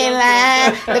panty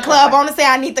line? The club owner say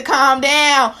I need to calm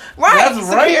down. Right. That's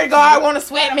Security right. guard want to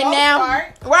sweat For me the most now.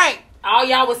 part. Right. All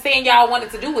y'all was saying y'all wanted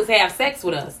to do was have sex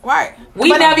with us. Right. We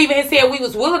But- never even said we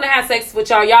was willing to have sex with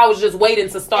y'all. Y'all was just waiting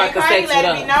to start And the Cardi sex with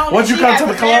let me us. know that What'd you she come has to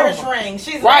the a club marriage for? ring.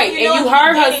 She's Right, like, and you know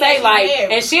heard her she's say getting like,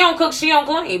 married. and she don't cook, she don't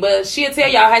clean, but she'll tell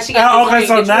y'all how she got this Okay, ring,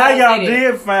 so but you now don't y'all say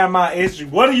that. did find my issue.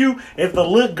 What do you, if the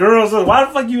little girls, why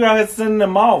the fuck you out here sending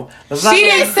them off? That's not She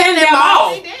gonna- didn't send them them off.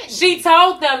 off. She didn't. She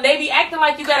told them they be acting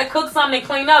like you gotta cook something and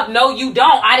clean up. No, you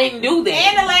don't. I didn't do And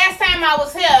that. the last time I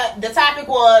was here, the topic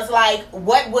was like,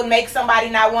 what would make somebody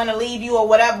not want to leave you or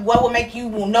whatever? What would make you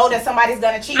know that somebody's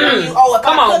gonna cheat on you? Oh, if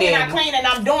Come I'm on, cooking, then. I'm cleaning,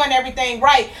 I'm doing everything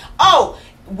right. Oh,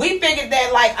 we figured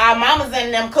that like our mamas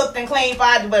and them cooked and cleaned for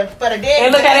the dead.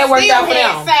 And look how that worked out for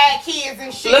them. Sad kids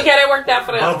and shit. Look how it worked out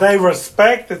for But them. they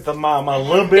respected the mama a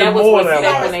little bit That was more what than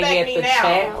that don't when that. they had respect the me now.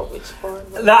 child. Which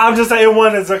part? No, I'm just saying it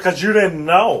wasn't because you didn't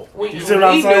know. You see what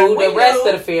I'm We saying? knew. The We rest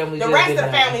knew. of the family The just rest of didn't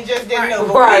the know. family just didn't know.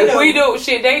 but Right, we we knew. knew.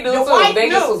 Shit, they knew The too. wife They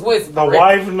just knew. was whispering. The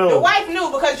wife knew. The wife knew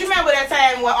because you remember that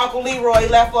time when Uncle Leroy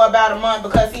left for about a month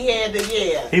because he had the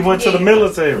He went to the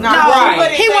military. No, Right.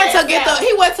 put his He went to ass get out.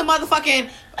 he went to motherfucking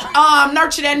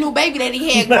nurture that new baby that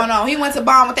he had going on. He went to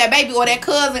bond with that baby or that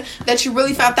cousin that you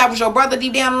really found out was your brother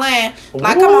deep down the line.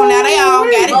 Like, come on now, they all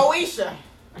got it. Moesha.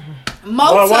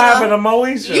 What happened to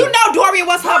Moesha? You know Dorian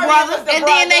was her Dorian brother, was the and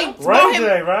then they brother. brought Ray him.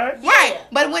 J, right? Right,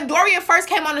 but when Dorian first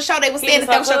came on the show, they was saying was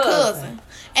that was her your cousin. cousin.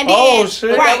 And then, Oh, shit.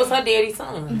 But right, that was her daddy's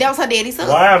son. that was her daddy's son.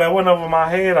 Wow, that went over my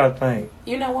head, I think.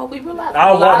 You know what? We realized. I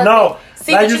a lot of no. things.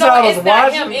 See, Like but you you know said, I what? was It's not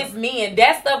watching. him. It's men.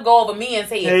 That stuff go over men's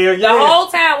head. Yeah. The whole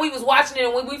time we was watching it,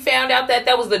 and when we found out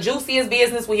that was the juiciest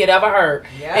business we had ever heard.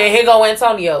 Yeah. And here go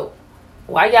Antonio.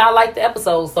 Why y'all like the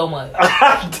episode so much?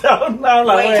 I don't know.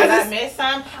 Like, Wait, wait, did I miss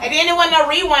some? And then there wasn't no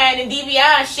rewind and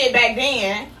DVR and shit back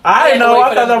then. I didn't had to know. wait I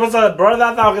for thought them. that was her brother.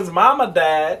 I thought his mama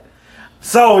died.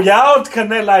 So y'all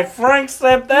connect like Frank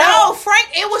stepped out. No, Frank,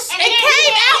 it was. And It then came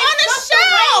he out had on the his sister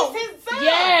show. raised his son.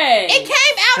 Yeah. It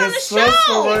came out on the His sister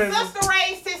show. was- His sister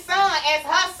raised his son as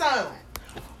her son.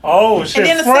 Oh shit!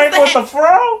 then the Frank sister with the fro.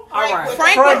 All right.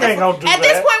 Frank Frank with ain't gonna do At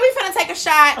this that. point, we finna take a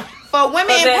shot for women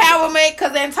 'Cause that- empowerment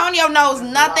because Antonio knows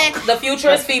nothing. The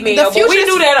future is female. The but we future is-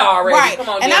 knew that already. Right. Come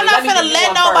on, And Jenny, I'm not me finna give you let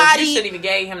one first. nobody- You shouldn't even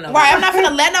gave him no. Right, I'm not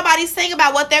finna let nobody sing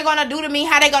about what they're gonna do to me,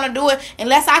 how they gonna do it,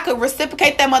 unless I could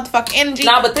reciprocate that motherfucking energy.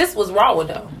 Nah, but this was raw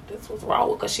though. This was raw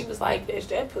because she was like,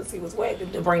 that pussy was wet.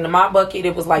 To bring the mop bucket,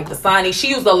 it was like the signing. She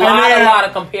used a lot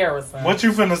of comparison. What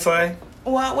you finna say?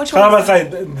 What? Which So I'm one? gonna say.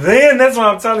 Then that's what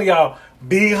I'm telling y'all.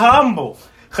 Be humble,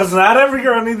 cause not every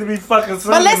girl needs to be fucking.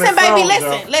 But listen, baby,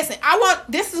 listen. listen.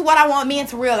 This is what I want men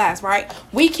to realize, right?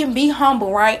 We can be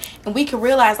humble, right? And we can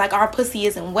realize like our pussy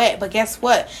isn't wet, but guess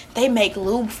what? They make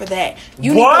lube for that.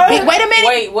 You What? need to be, wait a minute.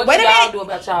 Wait, what wait can a y'all minute. do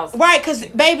about y'all? Right, because,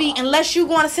 baby, unless you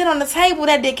going to sit on the table,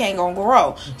 that dick ain't going to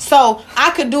grow. So,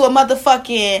 I could do a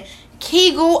motherfucking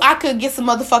Kegel. I could get some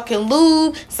motherfucking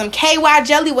lube, some KY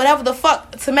jelly, whatever the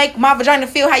fuck, to make my vagina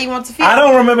feel how you want to feel. I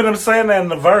don't remember them saying that in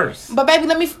the verse. But baby,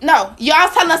 no. Y'all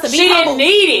telling us to be She humble. didn't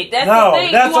need it. That's No, the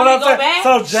thing. that's You what want I'm me to saying. go back?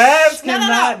 So Jazz No, no, no.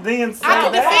 cannot then say I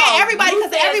can that. defend everybody You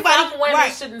because said everybody. some women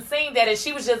Right. shouldn't sing that, and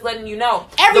she was just letting you know.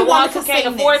 Every the woman ones who can can't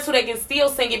sing afford this. to, they can still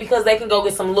sing it because they can go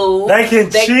get some lube. They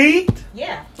can cheat.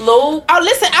 Yeah. Lube. Oh,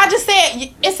 listen, I just said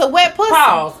it's a wet pussy.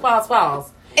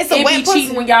 Pause. It's a It wet be pussy.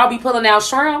 cheating when y'all be pulling out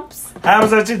shrimps. How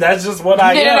was that cheat? That's just what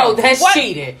I am. No, that's What?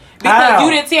 cheating. Because How?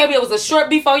 you didn't tell me it was a short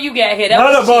before you got here. That No,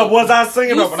 was but cheating. was I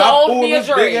singing You up and I sold pulled me a this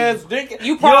big drink. ass dick?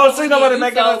 You don't see nobody you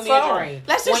making sold that me a song. drink.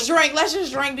 Let's just drink. Let's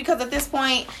just drink because at this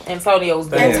point, Antonio's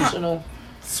Damn. delusional.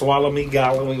 Swallow me,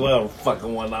 gobble me, whatever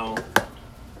fucking one on.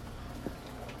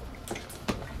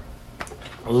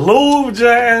 Lube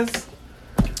Jazz.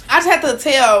 I just had to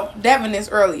tell Devin this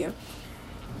earlier.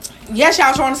 Yes,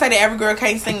 y'all trying to say that every girl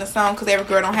can't sing the song because every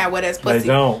girl don't have wet ass pussy. They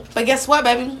don't. But guess what,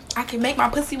 baby? I can make my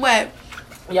pussy wet.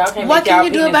 Y'all can't What make y'all can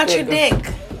you do penis about your bigger.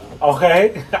 dick?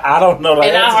 Okay, I don't know the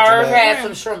And answer I to heard that. had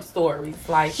some shrimp stories.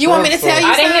 Like You want me to tell you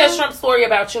I didn't hear a something? shrimp story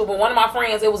about you, but one of my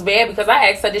friends, it was bad because I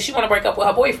asked her, did she want to break up with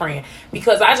her boyfriend?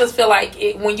 Because I just feel like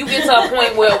when you get to a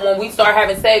point where when we start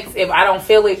having sex, if I don't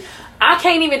feel it, I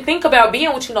can't even think about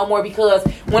being with you no more because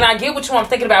when I get with you, I'm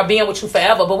thinking about being with you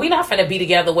forever. But we not finna be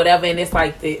together, whatever, and it's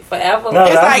like this forever. No,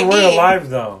 It's that's like real this. life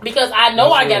though. Because I know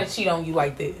That's I real. gotta cheat on you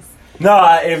like this.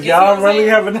 No, if You see what y'all I'm really saying?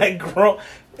 having that grown,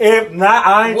 if not,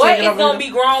 I ain't What taking is up gonna either. be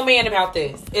grown man about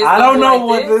this? It's I gonna don't be know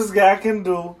like what this guy can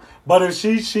do, but if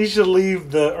she should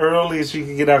leave the earliest she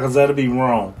can get out because that'll be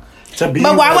wrong. To be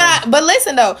But why would wrong. I? But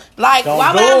listen though, like Don't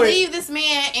why would do I it. leave this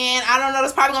man? And I don't know,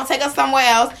 that's probably gonna take us somewhere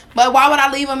else. But why would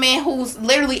I leave a man who's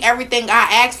literally everything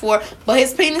I asked for, but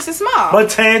his penis is small? But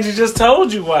Tangy just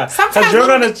told you why. Sometimes Because you're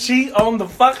when- gonna cheat on the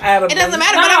fuck out of it doesn't me.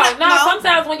 matter. No, but I'm no, not,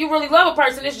 sometimes when you really love a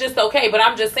person, it's just okay. But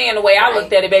I'm just saying the way I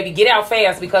looked at it, baby, get out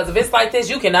fast because if it's like this,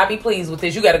 you cannot be pleased with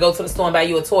this. You got to go to the store and buy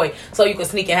you a toy so you can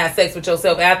sneak and have sex with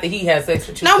yourself after he has sex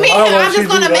with you. No, me. Why would I'm she just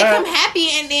gonna do make that? him happy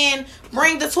and then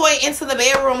bring the toy into the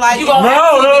bedroom. Like You gonna No,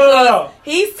 have to because no.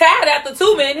 he's tired after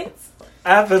 2 minutes.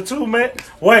 After 2 minutes,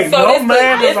 wait, So no this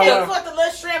man is- is this allowed. Put the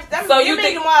little shrimps. Them, So so you you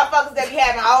think- the motherfuckers that be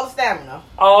having all the stamina.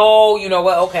 Oh, you know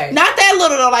what? Okay. not that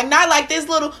little though. Like not like this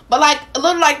little, but like a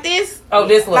little like this. Oh,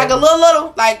 this one. Like a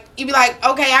little, like you be like,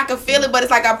 okay, I can feel it, but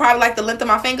it's like I probably like the length of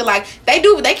my finger. Like they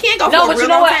can't go No, for a but real you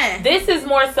know long what? time. This is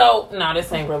more so. No,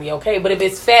 this ain't really okay. But if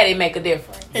it's fat, it make a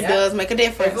difference. It does make a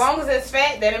difference. As long as it's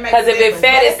fat, then it makes 'Cause a if it's difference.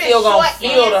 fat, But it's if still gonna short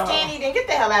feel and the- skinny, then get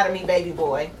the hell out of me, baby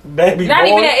boy. Baby Not boy,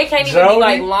 even that. It can't even Jody. be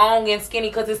like long and skinny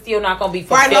because it's still not gonna be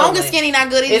Right, fulfilling. long and skinny not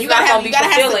good either. It's You gotta not have, gonna you be gotta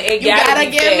have, fulfilling. It you gotta gotta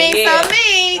be give fat, me yeah. some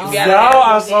meat. You gotta Y'all have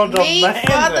are so meat for the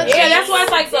demanding. Yeah, that's why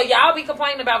it's like, so y'all be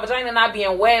complaining about vagina not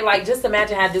being wet. Like, just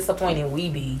imagine how disappointed we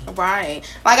be. Right.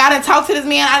 Like I done talked to this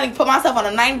man. I done put myself on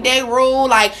a 90-day rule.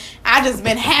 Like I just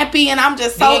been happy and I'm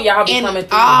just so Then y'all be in coming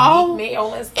through awe. the meat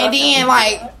meal and stuff. And then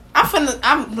like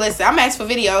I'm asking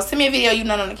for videos. Send me a video you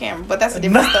not on the camera, but that's a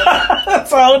different stuff.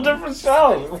 That's a whole different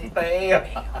show. Damn.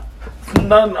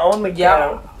 Nothing on the y'all.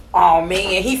 camera. Oh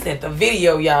man, he sent the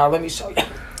video, y'all. Let me show you.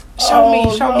 Show me.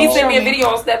 He sent me a show video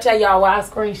on Snapchat, y'all, where I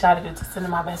screenshotted it to send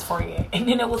to my best friend. And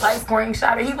then it was like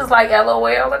screenshotted. He was like, LOL.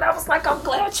 And I was like, I'm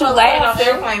glad you Put on laughing.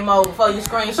 airplane mode before you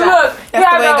screenshot. Look, That's here the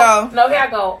I way it go. go. No, here I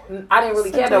go. I didn't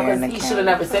really care though there in because the he should have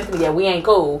never sent it to me yet. We ain't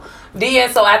cool.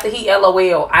 Then, so after he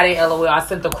LOL, I didn't LOL. I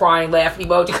sent the crying laughing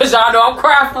emoji because y'all know I'm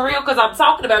crying for real because I'm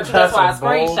talking about you. That's why I a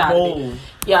bold screenshotted it. move.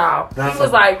 Y'all, That's he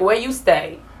was a- like, where you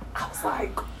stay? I was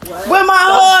like, what? With my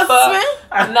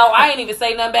husband. No, I ain't even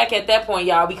say nothing back at that point,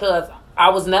 y'all, because I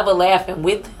was never laughing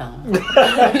with him.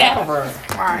 Never.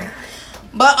 Right.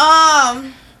 But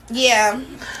yeah.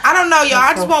 I don't know, y'all.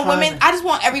 I just want women. I just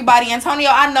want everybody. Antonio,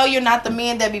 I know you're not the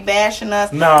men that be bashing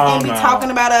us No, and be no.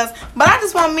 talking about us. But I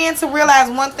just want men to realize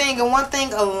one thing and one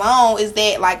thing alone is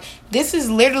that like this is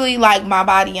literally like my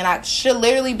body and I should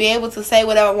literally be able to say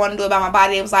whatever I want to do about my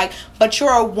body. It was like, but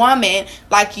you're a woman,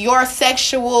 like your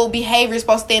sexual behavior is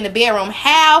supposed to stay in the bedroom.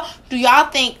 How do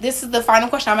y'all think, this is the final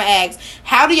question I'm gonna ask,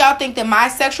 how do y'all think that my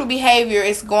sexual behavior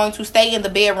is going to stay in the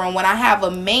bedroom when I have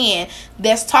a man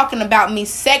that's talking about me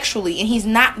sexually and he's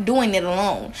not doing it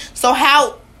alone? So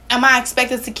how am I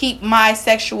expected to keep my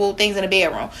sexual things in the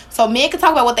bedroom? So men can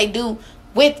talk about what they do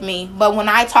with me, but when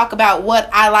I talk about what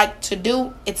I like to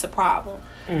do, it's a problem.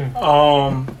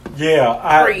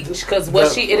 Yeah, Preach, because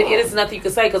what it is nothing you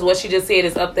can say, because what she just said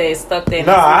is up there, it's stuck there.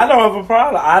 No, I don't have a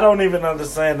problem. I don't even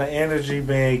understand the energy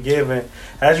being given.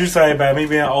 As you say about me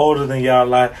being older than y'all,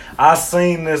 like, I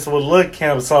seen this with Lil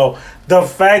Kim, so the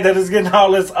fact that it's getting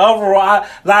all this uproar,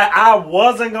 I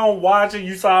wasn't going to watch it.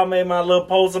 You saw I made my little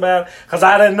post about it, because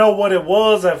I didn't know what it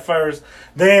was at first.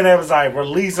 Then it was like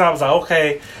released, I was like,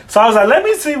 okay. So I was like, let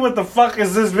me see what the fuck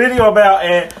is this video about,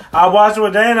 and I watched it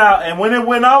with Dana, and when it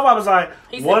went off, I was like,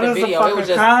 what is the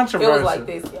fucking controversy? It was like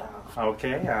this, y'all.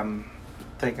 Okay, I'm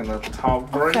taking a talk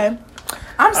break. Okay.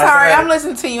 I'm sorry, I'm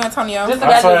listening to you, Antonio. Just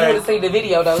imagine if you would have seen the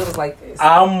video, though. It was like this.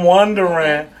 I'm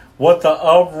wondering what the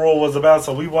uproar was about.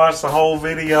 So we watched the whole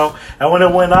video, and when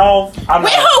it went off, With who?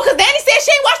 Because Danny said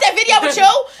she ain't watched that video with you.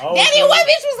 Danny, what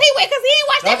bitch was he with? Because he ain't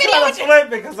watched that video with you. Flip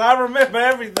it, because I remember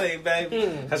everything, baby.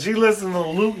 Because she listened to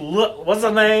Luke, what's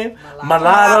her name?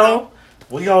 Mulatto.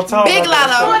 We gonna talk Big about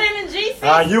Lotto. Put in the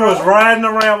G6. You was riding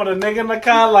around with a nigga in the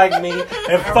car like me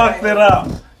and fucked it up.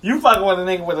 You fucking with a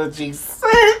nigga with a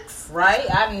G6. Right?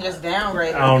 I done just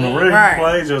downgraded. On the rig, you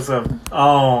played yourself.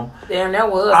 Damn, that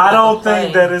was. I don't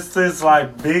think that it's this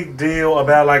like big deal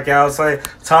about, like y'all say,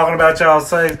 talking about y'all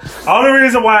say. Only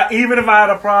reason why, even if I had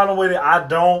a problem with it, I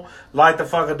don't like the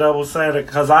fucking double standard,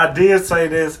 because I did say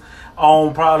this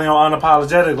on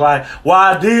Unapologetic, like,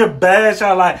 I did bash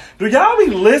y'all, like, do y'all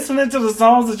be listening to the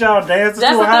songs that y'all dancing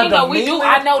That's to? the thing, though. We do.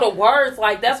 I know the words.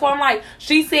 Like, that's why I'm like,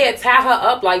 she said tie her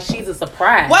up like she's a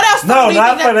surprise. What else? No,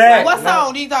 not for that. What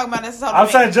song do you talking about? I'm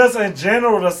saying just in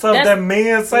general, the stuff that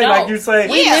men say, like you say,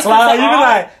 Slide, you be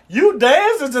like, you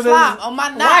dancing to this. Slide on my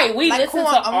knob. Right, we listen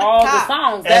to all the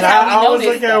songs. That's and how we I know always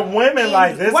this look at women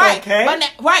like, this okay?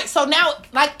 But so now,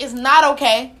 like, it's not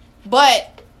okay, but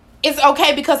it's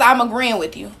okay because I'm agreeing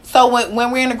with you. So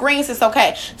when we're in agreement, it's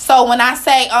okay. So when I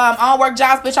say I don't work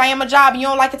jobs, bitch, I am a job, and you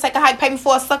don't like to take a hike, pay me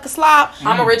for a sucker slob.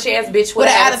 I'm a rich ass bitch with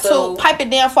an attitude. Pipe it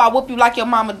down before I whoop you like your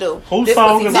mama do. Whose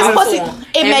song is this? Pussy,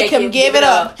 it make him give it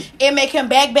up. It make him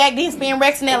back then spin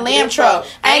Rex in that lamb truck.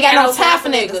 I ain't got no time for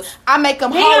niggas. I make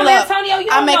him hold up.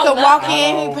 I make him walk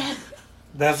in.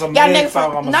 That's a man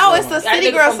song. No, it's the city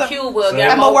girl from Cuba.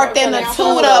 I'm gonna work in the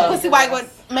tutor. Pussy white would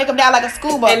make them down like a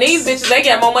school bus. And these bitches, they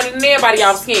got more money than everybody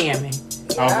y'all scamming.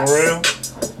 Oh, for real?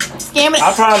 Scamming.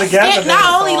 I probably got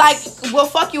not only like we'll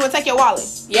fuck you and take your wallet.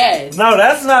 Yes. No,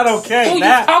 that's not okay.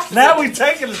 Now we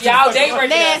taking it. Y'all, they were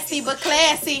nasty but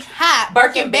classy, hot.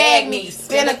 Birkin bag me.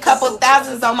 Spend a couple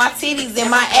thousands on my titties and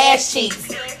my ass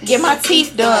cheeks. Get my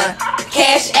teeth done.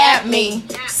 Cash at me.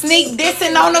 Sneak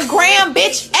dissing on the gram,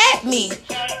 bitch at me.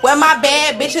 Where my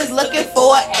bad bitches looking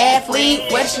for an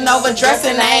athlete. Wishing over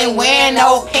dressing, I ain't wearing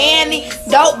no panty.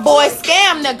 Dope boy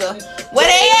scam nigga. Where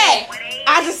they at?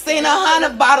 I just seen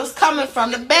 100 bottles coming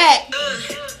from the back.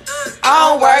 I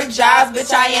don't work jobs,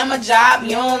 bitch, I am a job.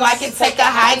 You don't like it, take a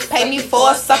hike, pay me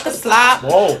for a sucker slop.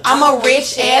 Whoa. I'm a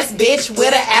rich ass bitch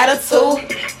with an attitude.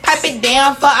 Pipe it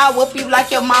down for I whoop you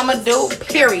like your mama do,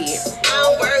 period. I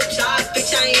don't work jobs,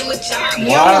 bitch, I am a job.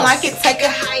 You don't like it, take a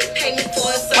hike, pay me for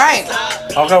a sucker right.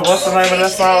 slop. Okay, what's the name of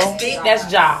that song?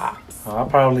 That's Job. Oh, I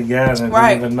probably got it.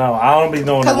 Right. Didn't even know. I don't be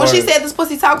knowing the Because when words. she said this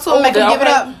pussy talk to him, make him give it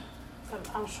up.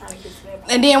 I was trying to get to that.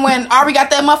 And then when Ari got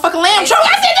that motherfucking lamb truck,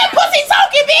 I said that pussy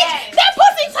talking, bitch. That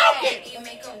pussy talking.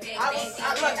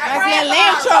 I said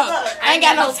lamb truck. I ain't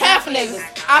got no time for niggas.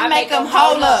 I make them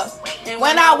hold up.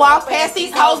 When I walk past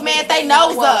these hoes, man, they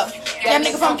nose up. That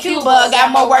nigga from Cuba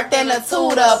got more work than the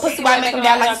tutor. Pussy white make him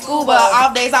down like a scuba.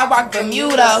 Off days I rock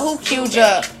Bermuda. Who cued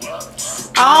ya?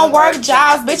 I don't work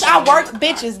jobs, bitch. I work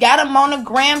bitches. Got them on the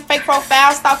gram, fake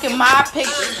profile, stalking my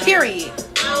pictures. Period.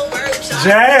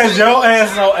 Jazz, your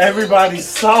ass know everybody's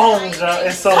songs, y'all.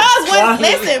 It's so funny.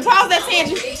 Listen, pause that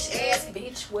tangent.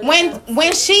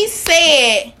 When she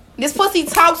said this pussy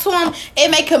talk to him, it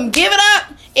make him give it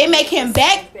up. It make him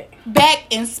back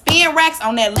and spin racks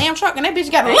on that lamb truck, and that bitch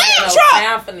got a lamb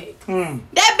truck.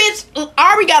 That bitch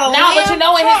Ari got a lamb. But you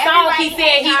know in his song he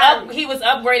said he was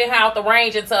upgrading her out the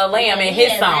range into a lamb in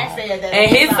his song. In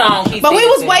his song, but we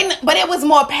was waiting. But it was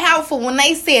more powerful when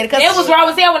they said it. It was raw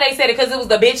as hell when they said it because it was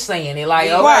the bitch saying it. Like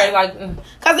okay, like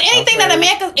because anything that a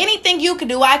man, cause anything you could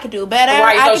do, I could do better.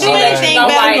 Right, I could do anything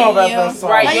better.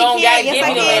 Right, you don't gotta give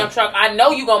me the lamb truck. I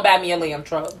know you gonna buy me a lamb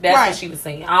truck. That's what she was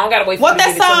saying. I don't gotta wait for you to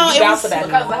give it to me. You bounce about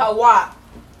because of her walk.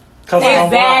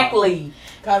 Exactly.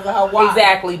 Because of her walk.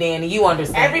 Exactly, Danny. You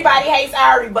understand. Everybody hates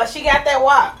Ari, but she got that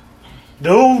walk.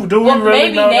 Do we really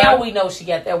maybe know now that? we know she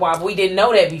got that walk. We didn't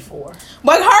know that before.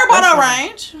 But her about her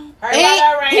range.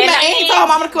 He told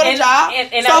mama to quit a job.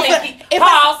 And so I think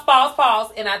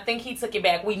pause. And I think he took it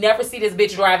back. We never see this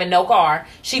bitch driving no car.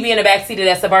 She be in the back seat of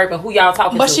that Suburban. Who y'all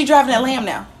talking to? But she driving that lamb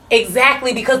now.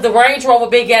 Exactly, because the Range Rover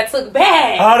big got took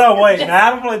back. Hold on, wait. Now, I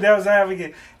don't play devil's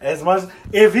advocate as much.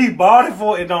 If he bought it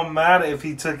for it, don't matter if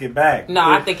he took it back. No,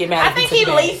 I think it matters. I think he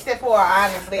leased it for her,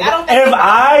 honestly. I don't think If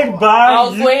I buy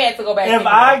Oh, you, so it had to go back. if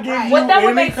anyway. I give you Well, that would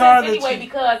any make car sense that anyway you,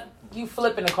 because you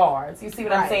flipping the cards. You see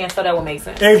what I'm Right. saying? So that would make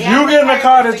sense. if Yeah, you I get in a think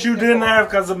car I that leased you it didn't for. have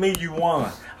because of me, you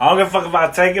won. I don't give a fuck if I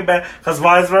take it back because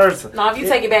vice versa. No, if you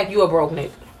take it back, you a broke nigga.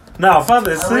 No, fuck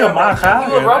it, it's still my car.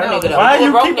 You a broke nigga though. Why You a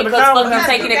you broke keeping the nigga 'cause car? fuck you behind?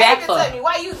 taking it back for?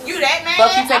 Why you that mad?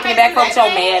 Fuck you taking it back from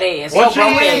your mad ass. What You're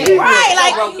you broke mean? ass. Right,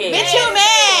 like, Broke ass. bitch, you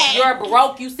mad. You're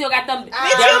broke. You still got them.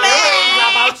 Bitch, you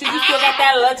mad. About you. You still got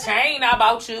that little chain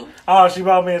about you. Oh, she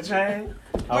bought me a chain?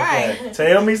 Okay. Right.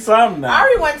 Tell me something now.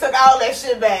 Ari went and took all that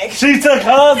shit back. She took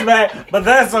hers back, but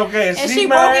that's okay. And she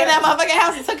broke mad? in that motherfucking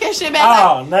house and took her shit back.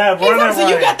 Oh, nah, He run said, so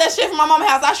you away. got that shit from my mama's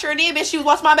house. I sure did, bitch. She was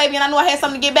watching my baby and I knew I had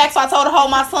something to get back, so I told her,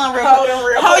 hold my son real Hold quick. him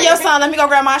real Hold quick. your son, let me go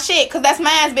grab my shit, because that's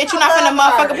mine, bitch. You not finna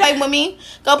motherfucking play with me.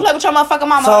 Go play with your motherfucking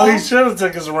mama. So he should have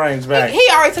took his range back. He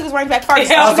already took his range back first.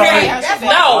 Yeah, So okay. yeah, That's shit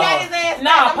why back. No. he got his ass No,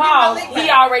 back. I'm Paul, getting my he lick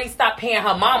back. already stopped paying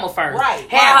her mama first. Right.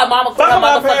 Had her mama quit her Talk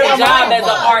about paying motherfucking her job mama. as an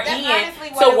That's honestly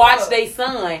RN what to it watch was. their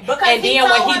son. Because And he then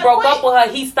when told he her to broke quit. up with her,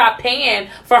 he stopped paying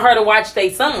for her to watch their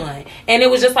son. And it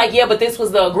was just like, yeah, but this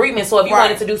was the agreement. So if you Right.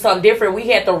 wanted to do something different, we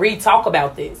had to re-talk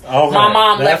about this. Okay, My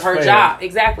mom left that's her fair. job.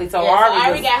 Exactly. So Yeah, so Ari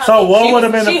Ari was- got her So lick what she would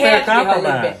have was- been a she fair had to get her lick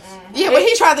compromise? back. Yeah, but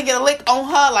he tried to get a lick on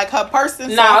her, like her person.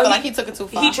 So No, I feel like he took it too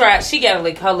far. He tried. She got her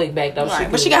lick back though. Right,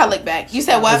 but she got her lick back. You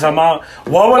said Is what? her mom-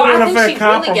 What would Well, have I been a think fair she really got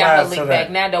her compromise lick to back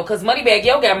that? now though, because Moneybag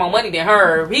Yo got more money than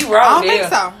her. He wrote I don't there. think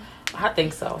so. I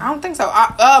think so. I don't think so.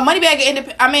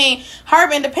 Moneybag, I mean,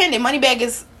 Herb independent. Moneybag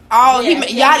is all Yeah,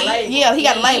 he got a label. he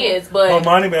got a label. He is, but Well,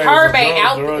 Moneybag Herb was a ain't drug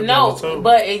out. dealer No, too.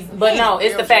 but no,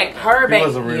 it's the fact Herb He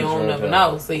was ain't. a real You don't drug never dealer.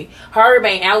 know. See, Herb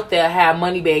ain't out there. How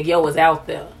Moneybag Yo is out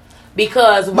there.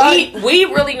 Because But- we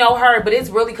really know Herb, but it's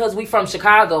really because we from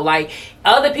Chicago. Like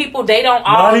other people, they don't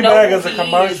all know Moneybag who is a he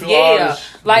commercial is. Yeah, artist.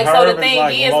 like so Herb the is, thing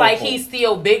like, is, like local. he's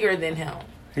still bigger than him.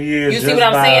 He is You see just what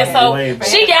I'm by saying? the So label.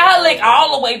 she got her lick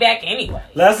all the way back anyway.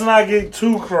 Let's not get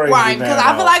too crazy. Right, because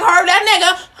I feel like Herb, that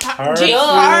nigga, Herb G- still-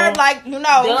 Herb, like, you know.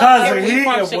 Duh. Because We he,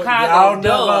 from Chicago, y'all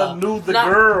duh. never knew the No.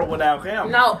 girl without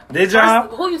him. No. Did y'all?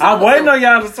 First, who you I'm talking waiting to? on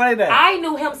y'all to say that. I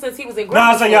knew him since he was in No, grade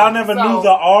I said y'all school. never So, knew the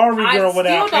Ari I girl still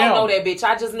without don't him. know that bitch.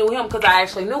 I just knew him because I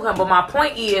actually knew him. But my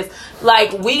point is,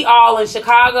 like, we all in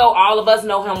Chicago, all of us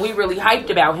know him. We really hyped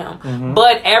about him. Mm-hmm.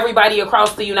 But everybody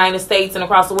across the United States and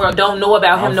across the world don't know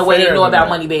about him I'm the way they fair know to about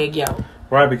that. Moneybag Yo.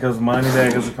 Right, because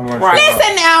Moneybag is a commercial. Right.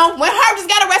 Listen now, when Herb just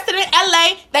got arrested in LA,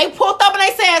 they pulled up and they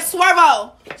said,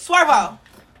 Swervo.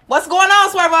 What's going on,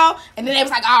 Swervo? And then they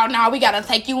was like, oh, no, we got to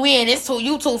take you in.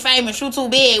 You too famous. You too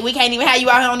big. We can't even have you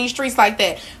out here on these streets like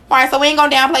that. All right, so we ain't going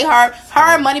to downplay Herb.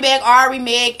 Herb, Moneybag, Ari,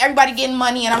 Meg, everybody getting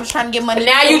money, and I'm just trying to get money.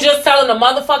 Now you just telling a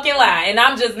motherfucking lie. And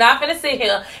I'm just not going to sit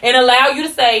here and allow you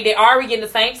to say that Ari getting the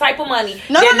same type of money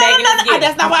No, that no, no, Megan no, is no. getting.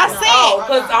 That's not what I said. Oh,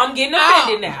 because I'm getting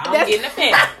offended now. I'm That's- getting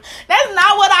offended. That's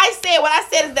not what I said. What I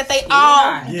said is that they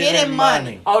all getting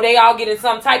money. Oh, they all getting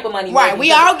some type of money. Right,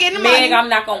 we all getting money. Meg, I'm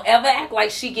not gonna ever act like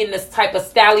she getting this type of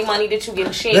stally money that you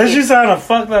getting. She ain't Did getting. she sign a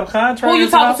fucked up contract? Who you or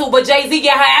something? talking to? But Jay-Z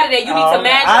got her out of there. You need Oh, to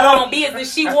manage I your don't- own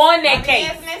business. She won that case.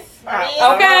 Business.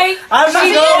 Okay? I'm She not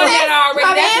doing doing that already.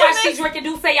 My That's why business. she drinking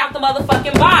Douce out the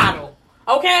motherfucking bottle.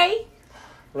 Okay?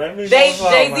 Let me Jay-Z know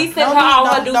something. sent her all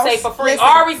her don't Douce for free. listen.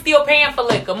 Ari still paying for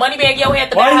liquor. Moneybag Yo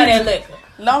had to Why buy her you- that liquor.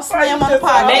 Don't slam on the Megan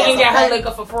podcast. Megan got her okay?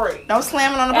 liquor for free. Don't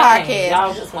slam it on the Dang, podcast.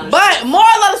 y'all just wanna But moral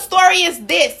of the story is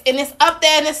this, and it's up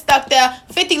there and it's stuck there.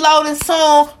 50 loading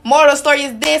soon. Moral of the story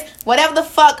is this: whatever the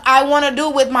fuck I want to do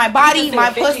with my body, You my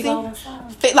just said 50 pussy. loading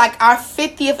soon? Like our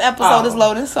 50th episode is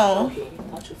loading soon. Okay.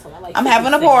 Don't you tell me like I'm 50 having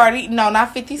a Cent. party. No,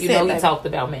 not 50 You Cent. know he baby. talked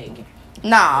about Megan.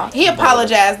 Nah, he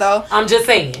apologized though. I'm just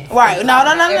saying. Right? No.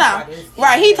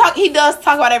 Right? He does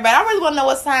talk about everybody. I really want to know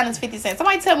what sign is 50 Cent.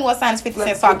 Somebody tell me what sign is 50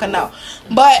 Cent so I can know.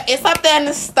 But it's up there and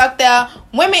it's stuck there.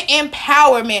 Women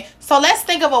empowerment. So let's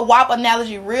think of a WAP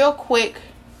analogy real quick.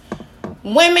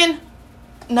 Women.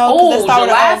 No, Oh, let's start with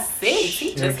July an 6th.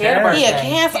 He just Yeah, had a birthday. He a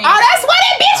cancer. Oh, that's why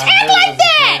that bitch act like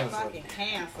that. Fucking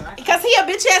cancer. Because he a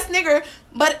bitch ass nigger.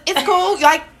 But it's cool.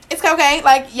 Like it's okay.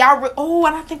 Like y'all. Oh,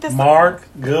 and I think that's Mark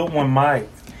Goodwin Mike.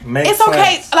 Makes it's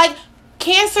okay. sense. Like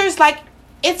cancers, like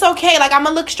it's okay. Like I'm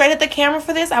gonna look straight at the camera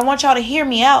for this. I want y'all to hear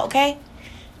me out, okay?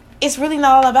 It's really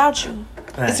not all about you.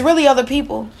 It's really other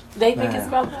people. They think it's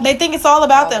about that. They think it's all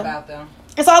about them. About them.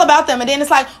 It's all about them. And then it's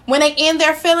like when they end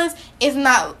their feelings, it's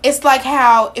not. It's like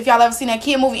how if y'all ever seen that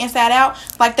kid movie Inside Out,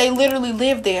 like they literally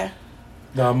live there.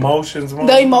 The emotions.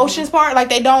 The emotions part, like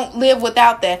they don't live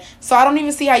without that. So I don't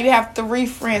even see how you have 3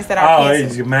 friends that are Cancer.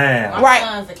 He's your man. My Right.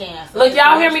 son's a Cancer. Look,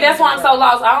 y'all hear me? That's why I'm so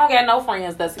lost. I don't got no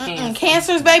friends that's a Cancer.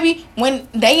 Cancers, baby, when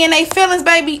they in their feelings,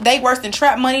 baby, they worse than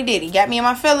Trap Money Diddy. Got me in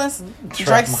my feelings?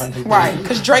 Drake's Money right,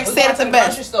 because Drake We're said going it to the the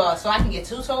grocery best. store so I can get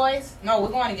 2 toys. No, we're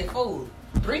going to get food.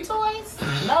 3 toys?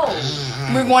 No.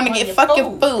 We're going to get Get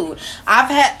fucking food. I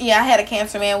had a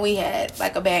Cancer man. We had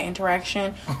like a bad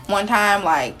interaction one time.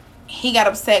 Like he got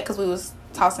upset because we was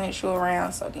tossing his shoe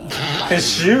around. So then, like, His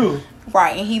shoe.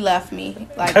 right, and he left me.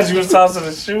 Like Because you was tossing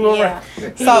the shoe yeah.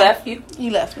 around. He left you? He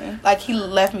left me. Like he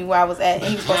left me where I was at, and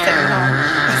he was supposed to take me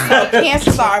home. So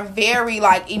Cancers are very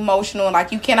like emotional.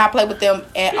 Like you cannot play with them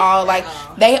at all. Like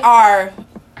they are.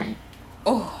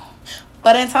 Oh.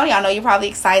 But Antonio, I know you're probably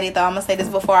excited though. I'm gonna say this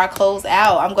before I close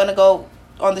out. I'm gonna go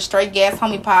on the Straight Gas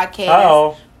Homie podcast.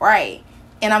 Uh-oh. Right.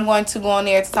 And I'm going to go on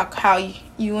there to talk how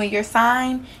you and your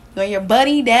sign, you and your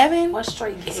buddy Devin. What's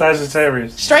Straight Gas?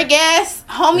 Sagittarius. Straight Gas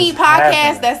Homie It's podcast.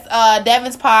 happening. That's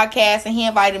Devin's podcast, and he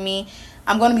invited me.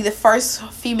 I'm going to be the first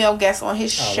female guest on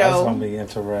his Oh, that's show. going to be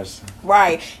interesting.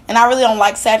 Right. And I really don't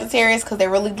like Sagittarius because they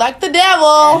really like the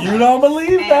devil. You don't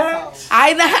believe that?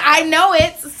 I know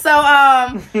it.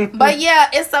 So, but yeah,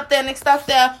 it's up there and it's up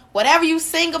there. Whatever you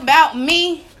sing about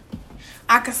me,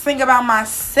 I can sing about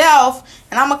myself.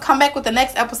 And I'm going to come back with the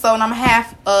next episode and I'm going to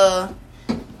have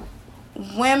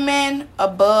women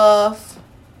above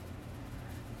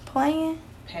playing.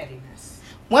 Pettiness.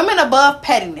 Women above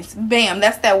pettiness. Bam,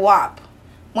 that's that WAP.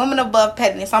 Women above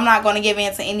pettiness. I'm not going to give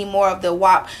in to any more of the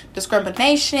WAP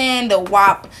discrimination, the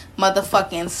WAP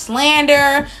motherfucking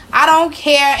slander. I don't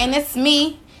care. And it's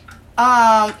me,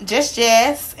 Just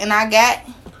Jess. And I got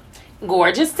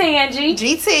Gorgeous Tangy.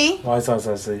 GT. Why so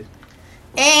sexy?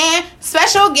 And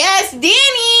special guest,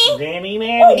 Danny. Danny.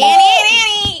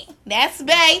 Danny. That's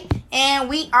Bae. And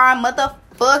we are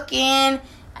motherfucking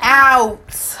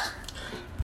out.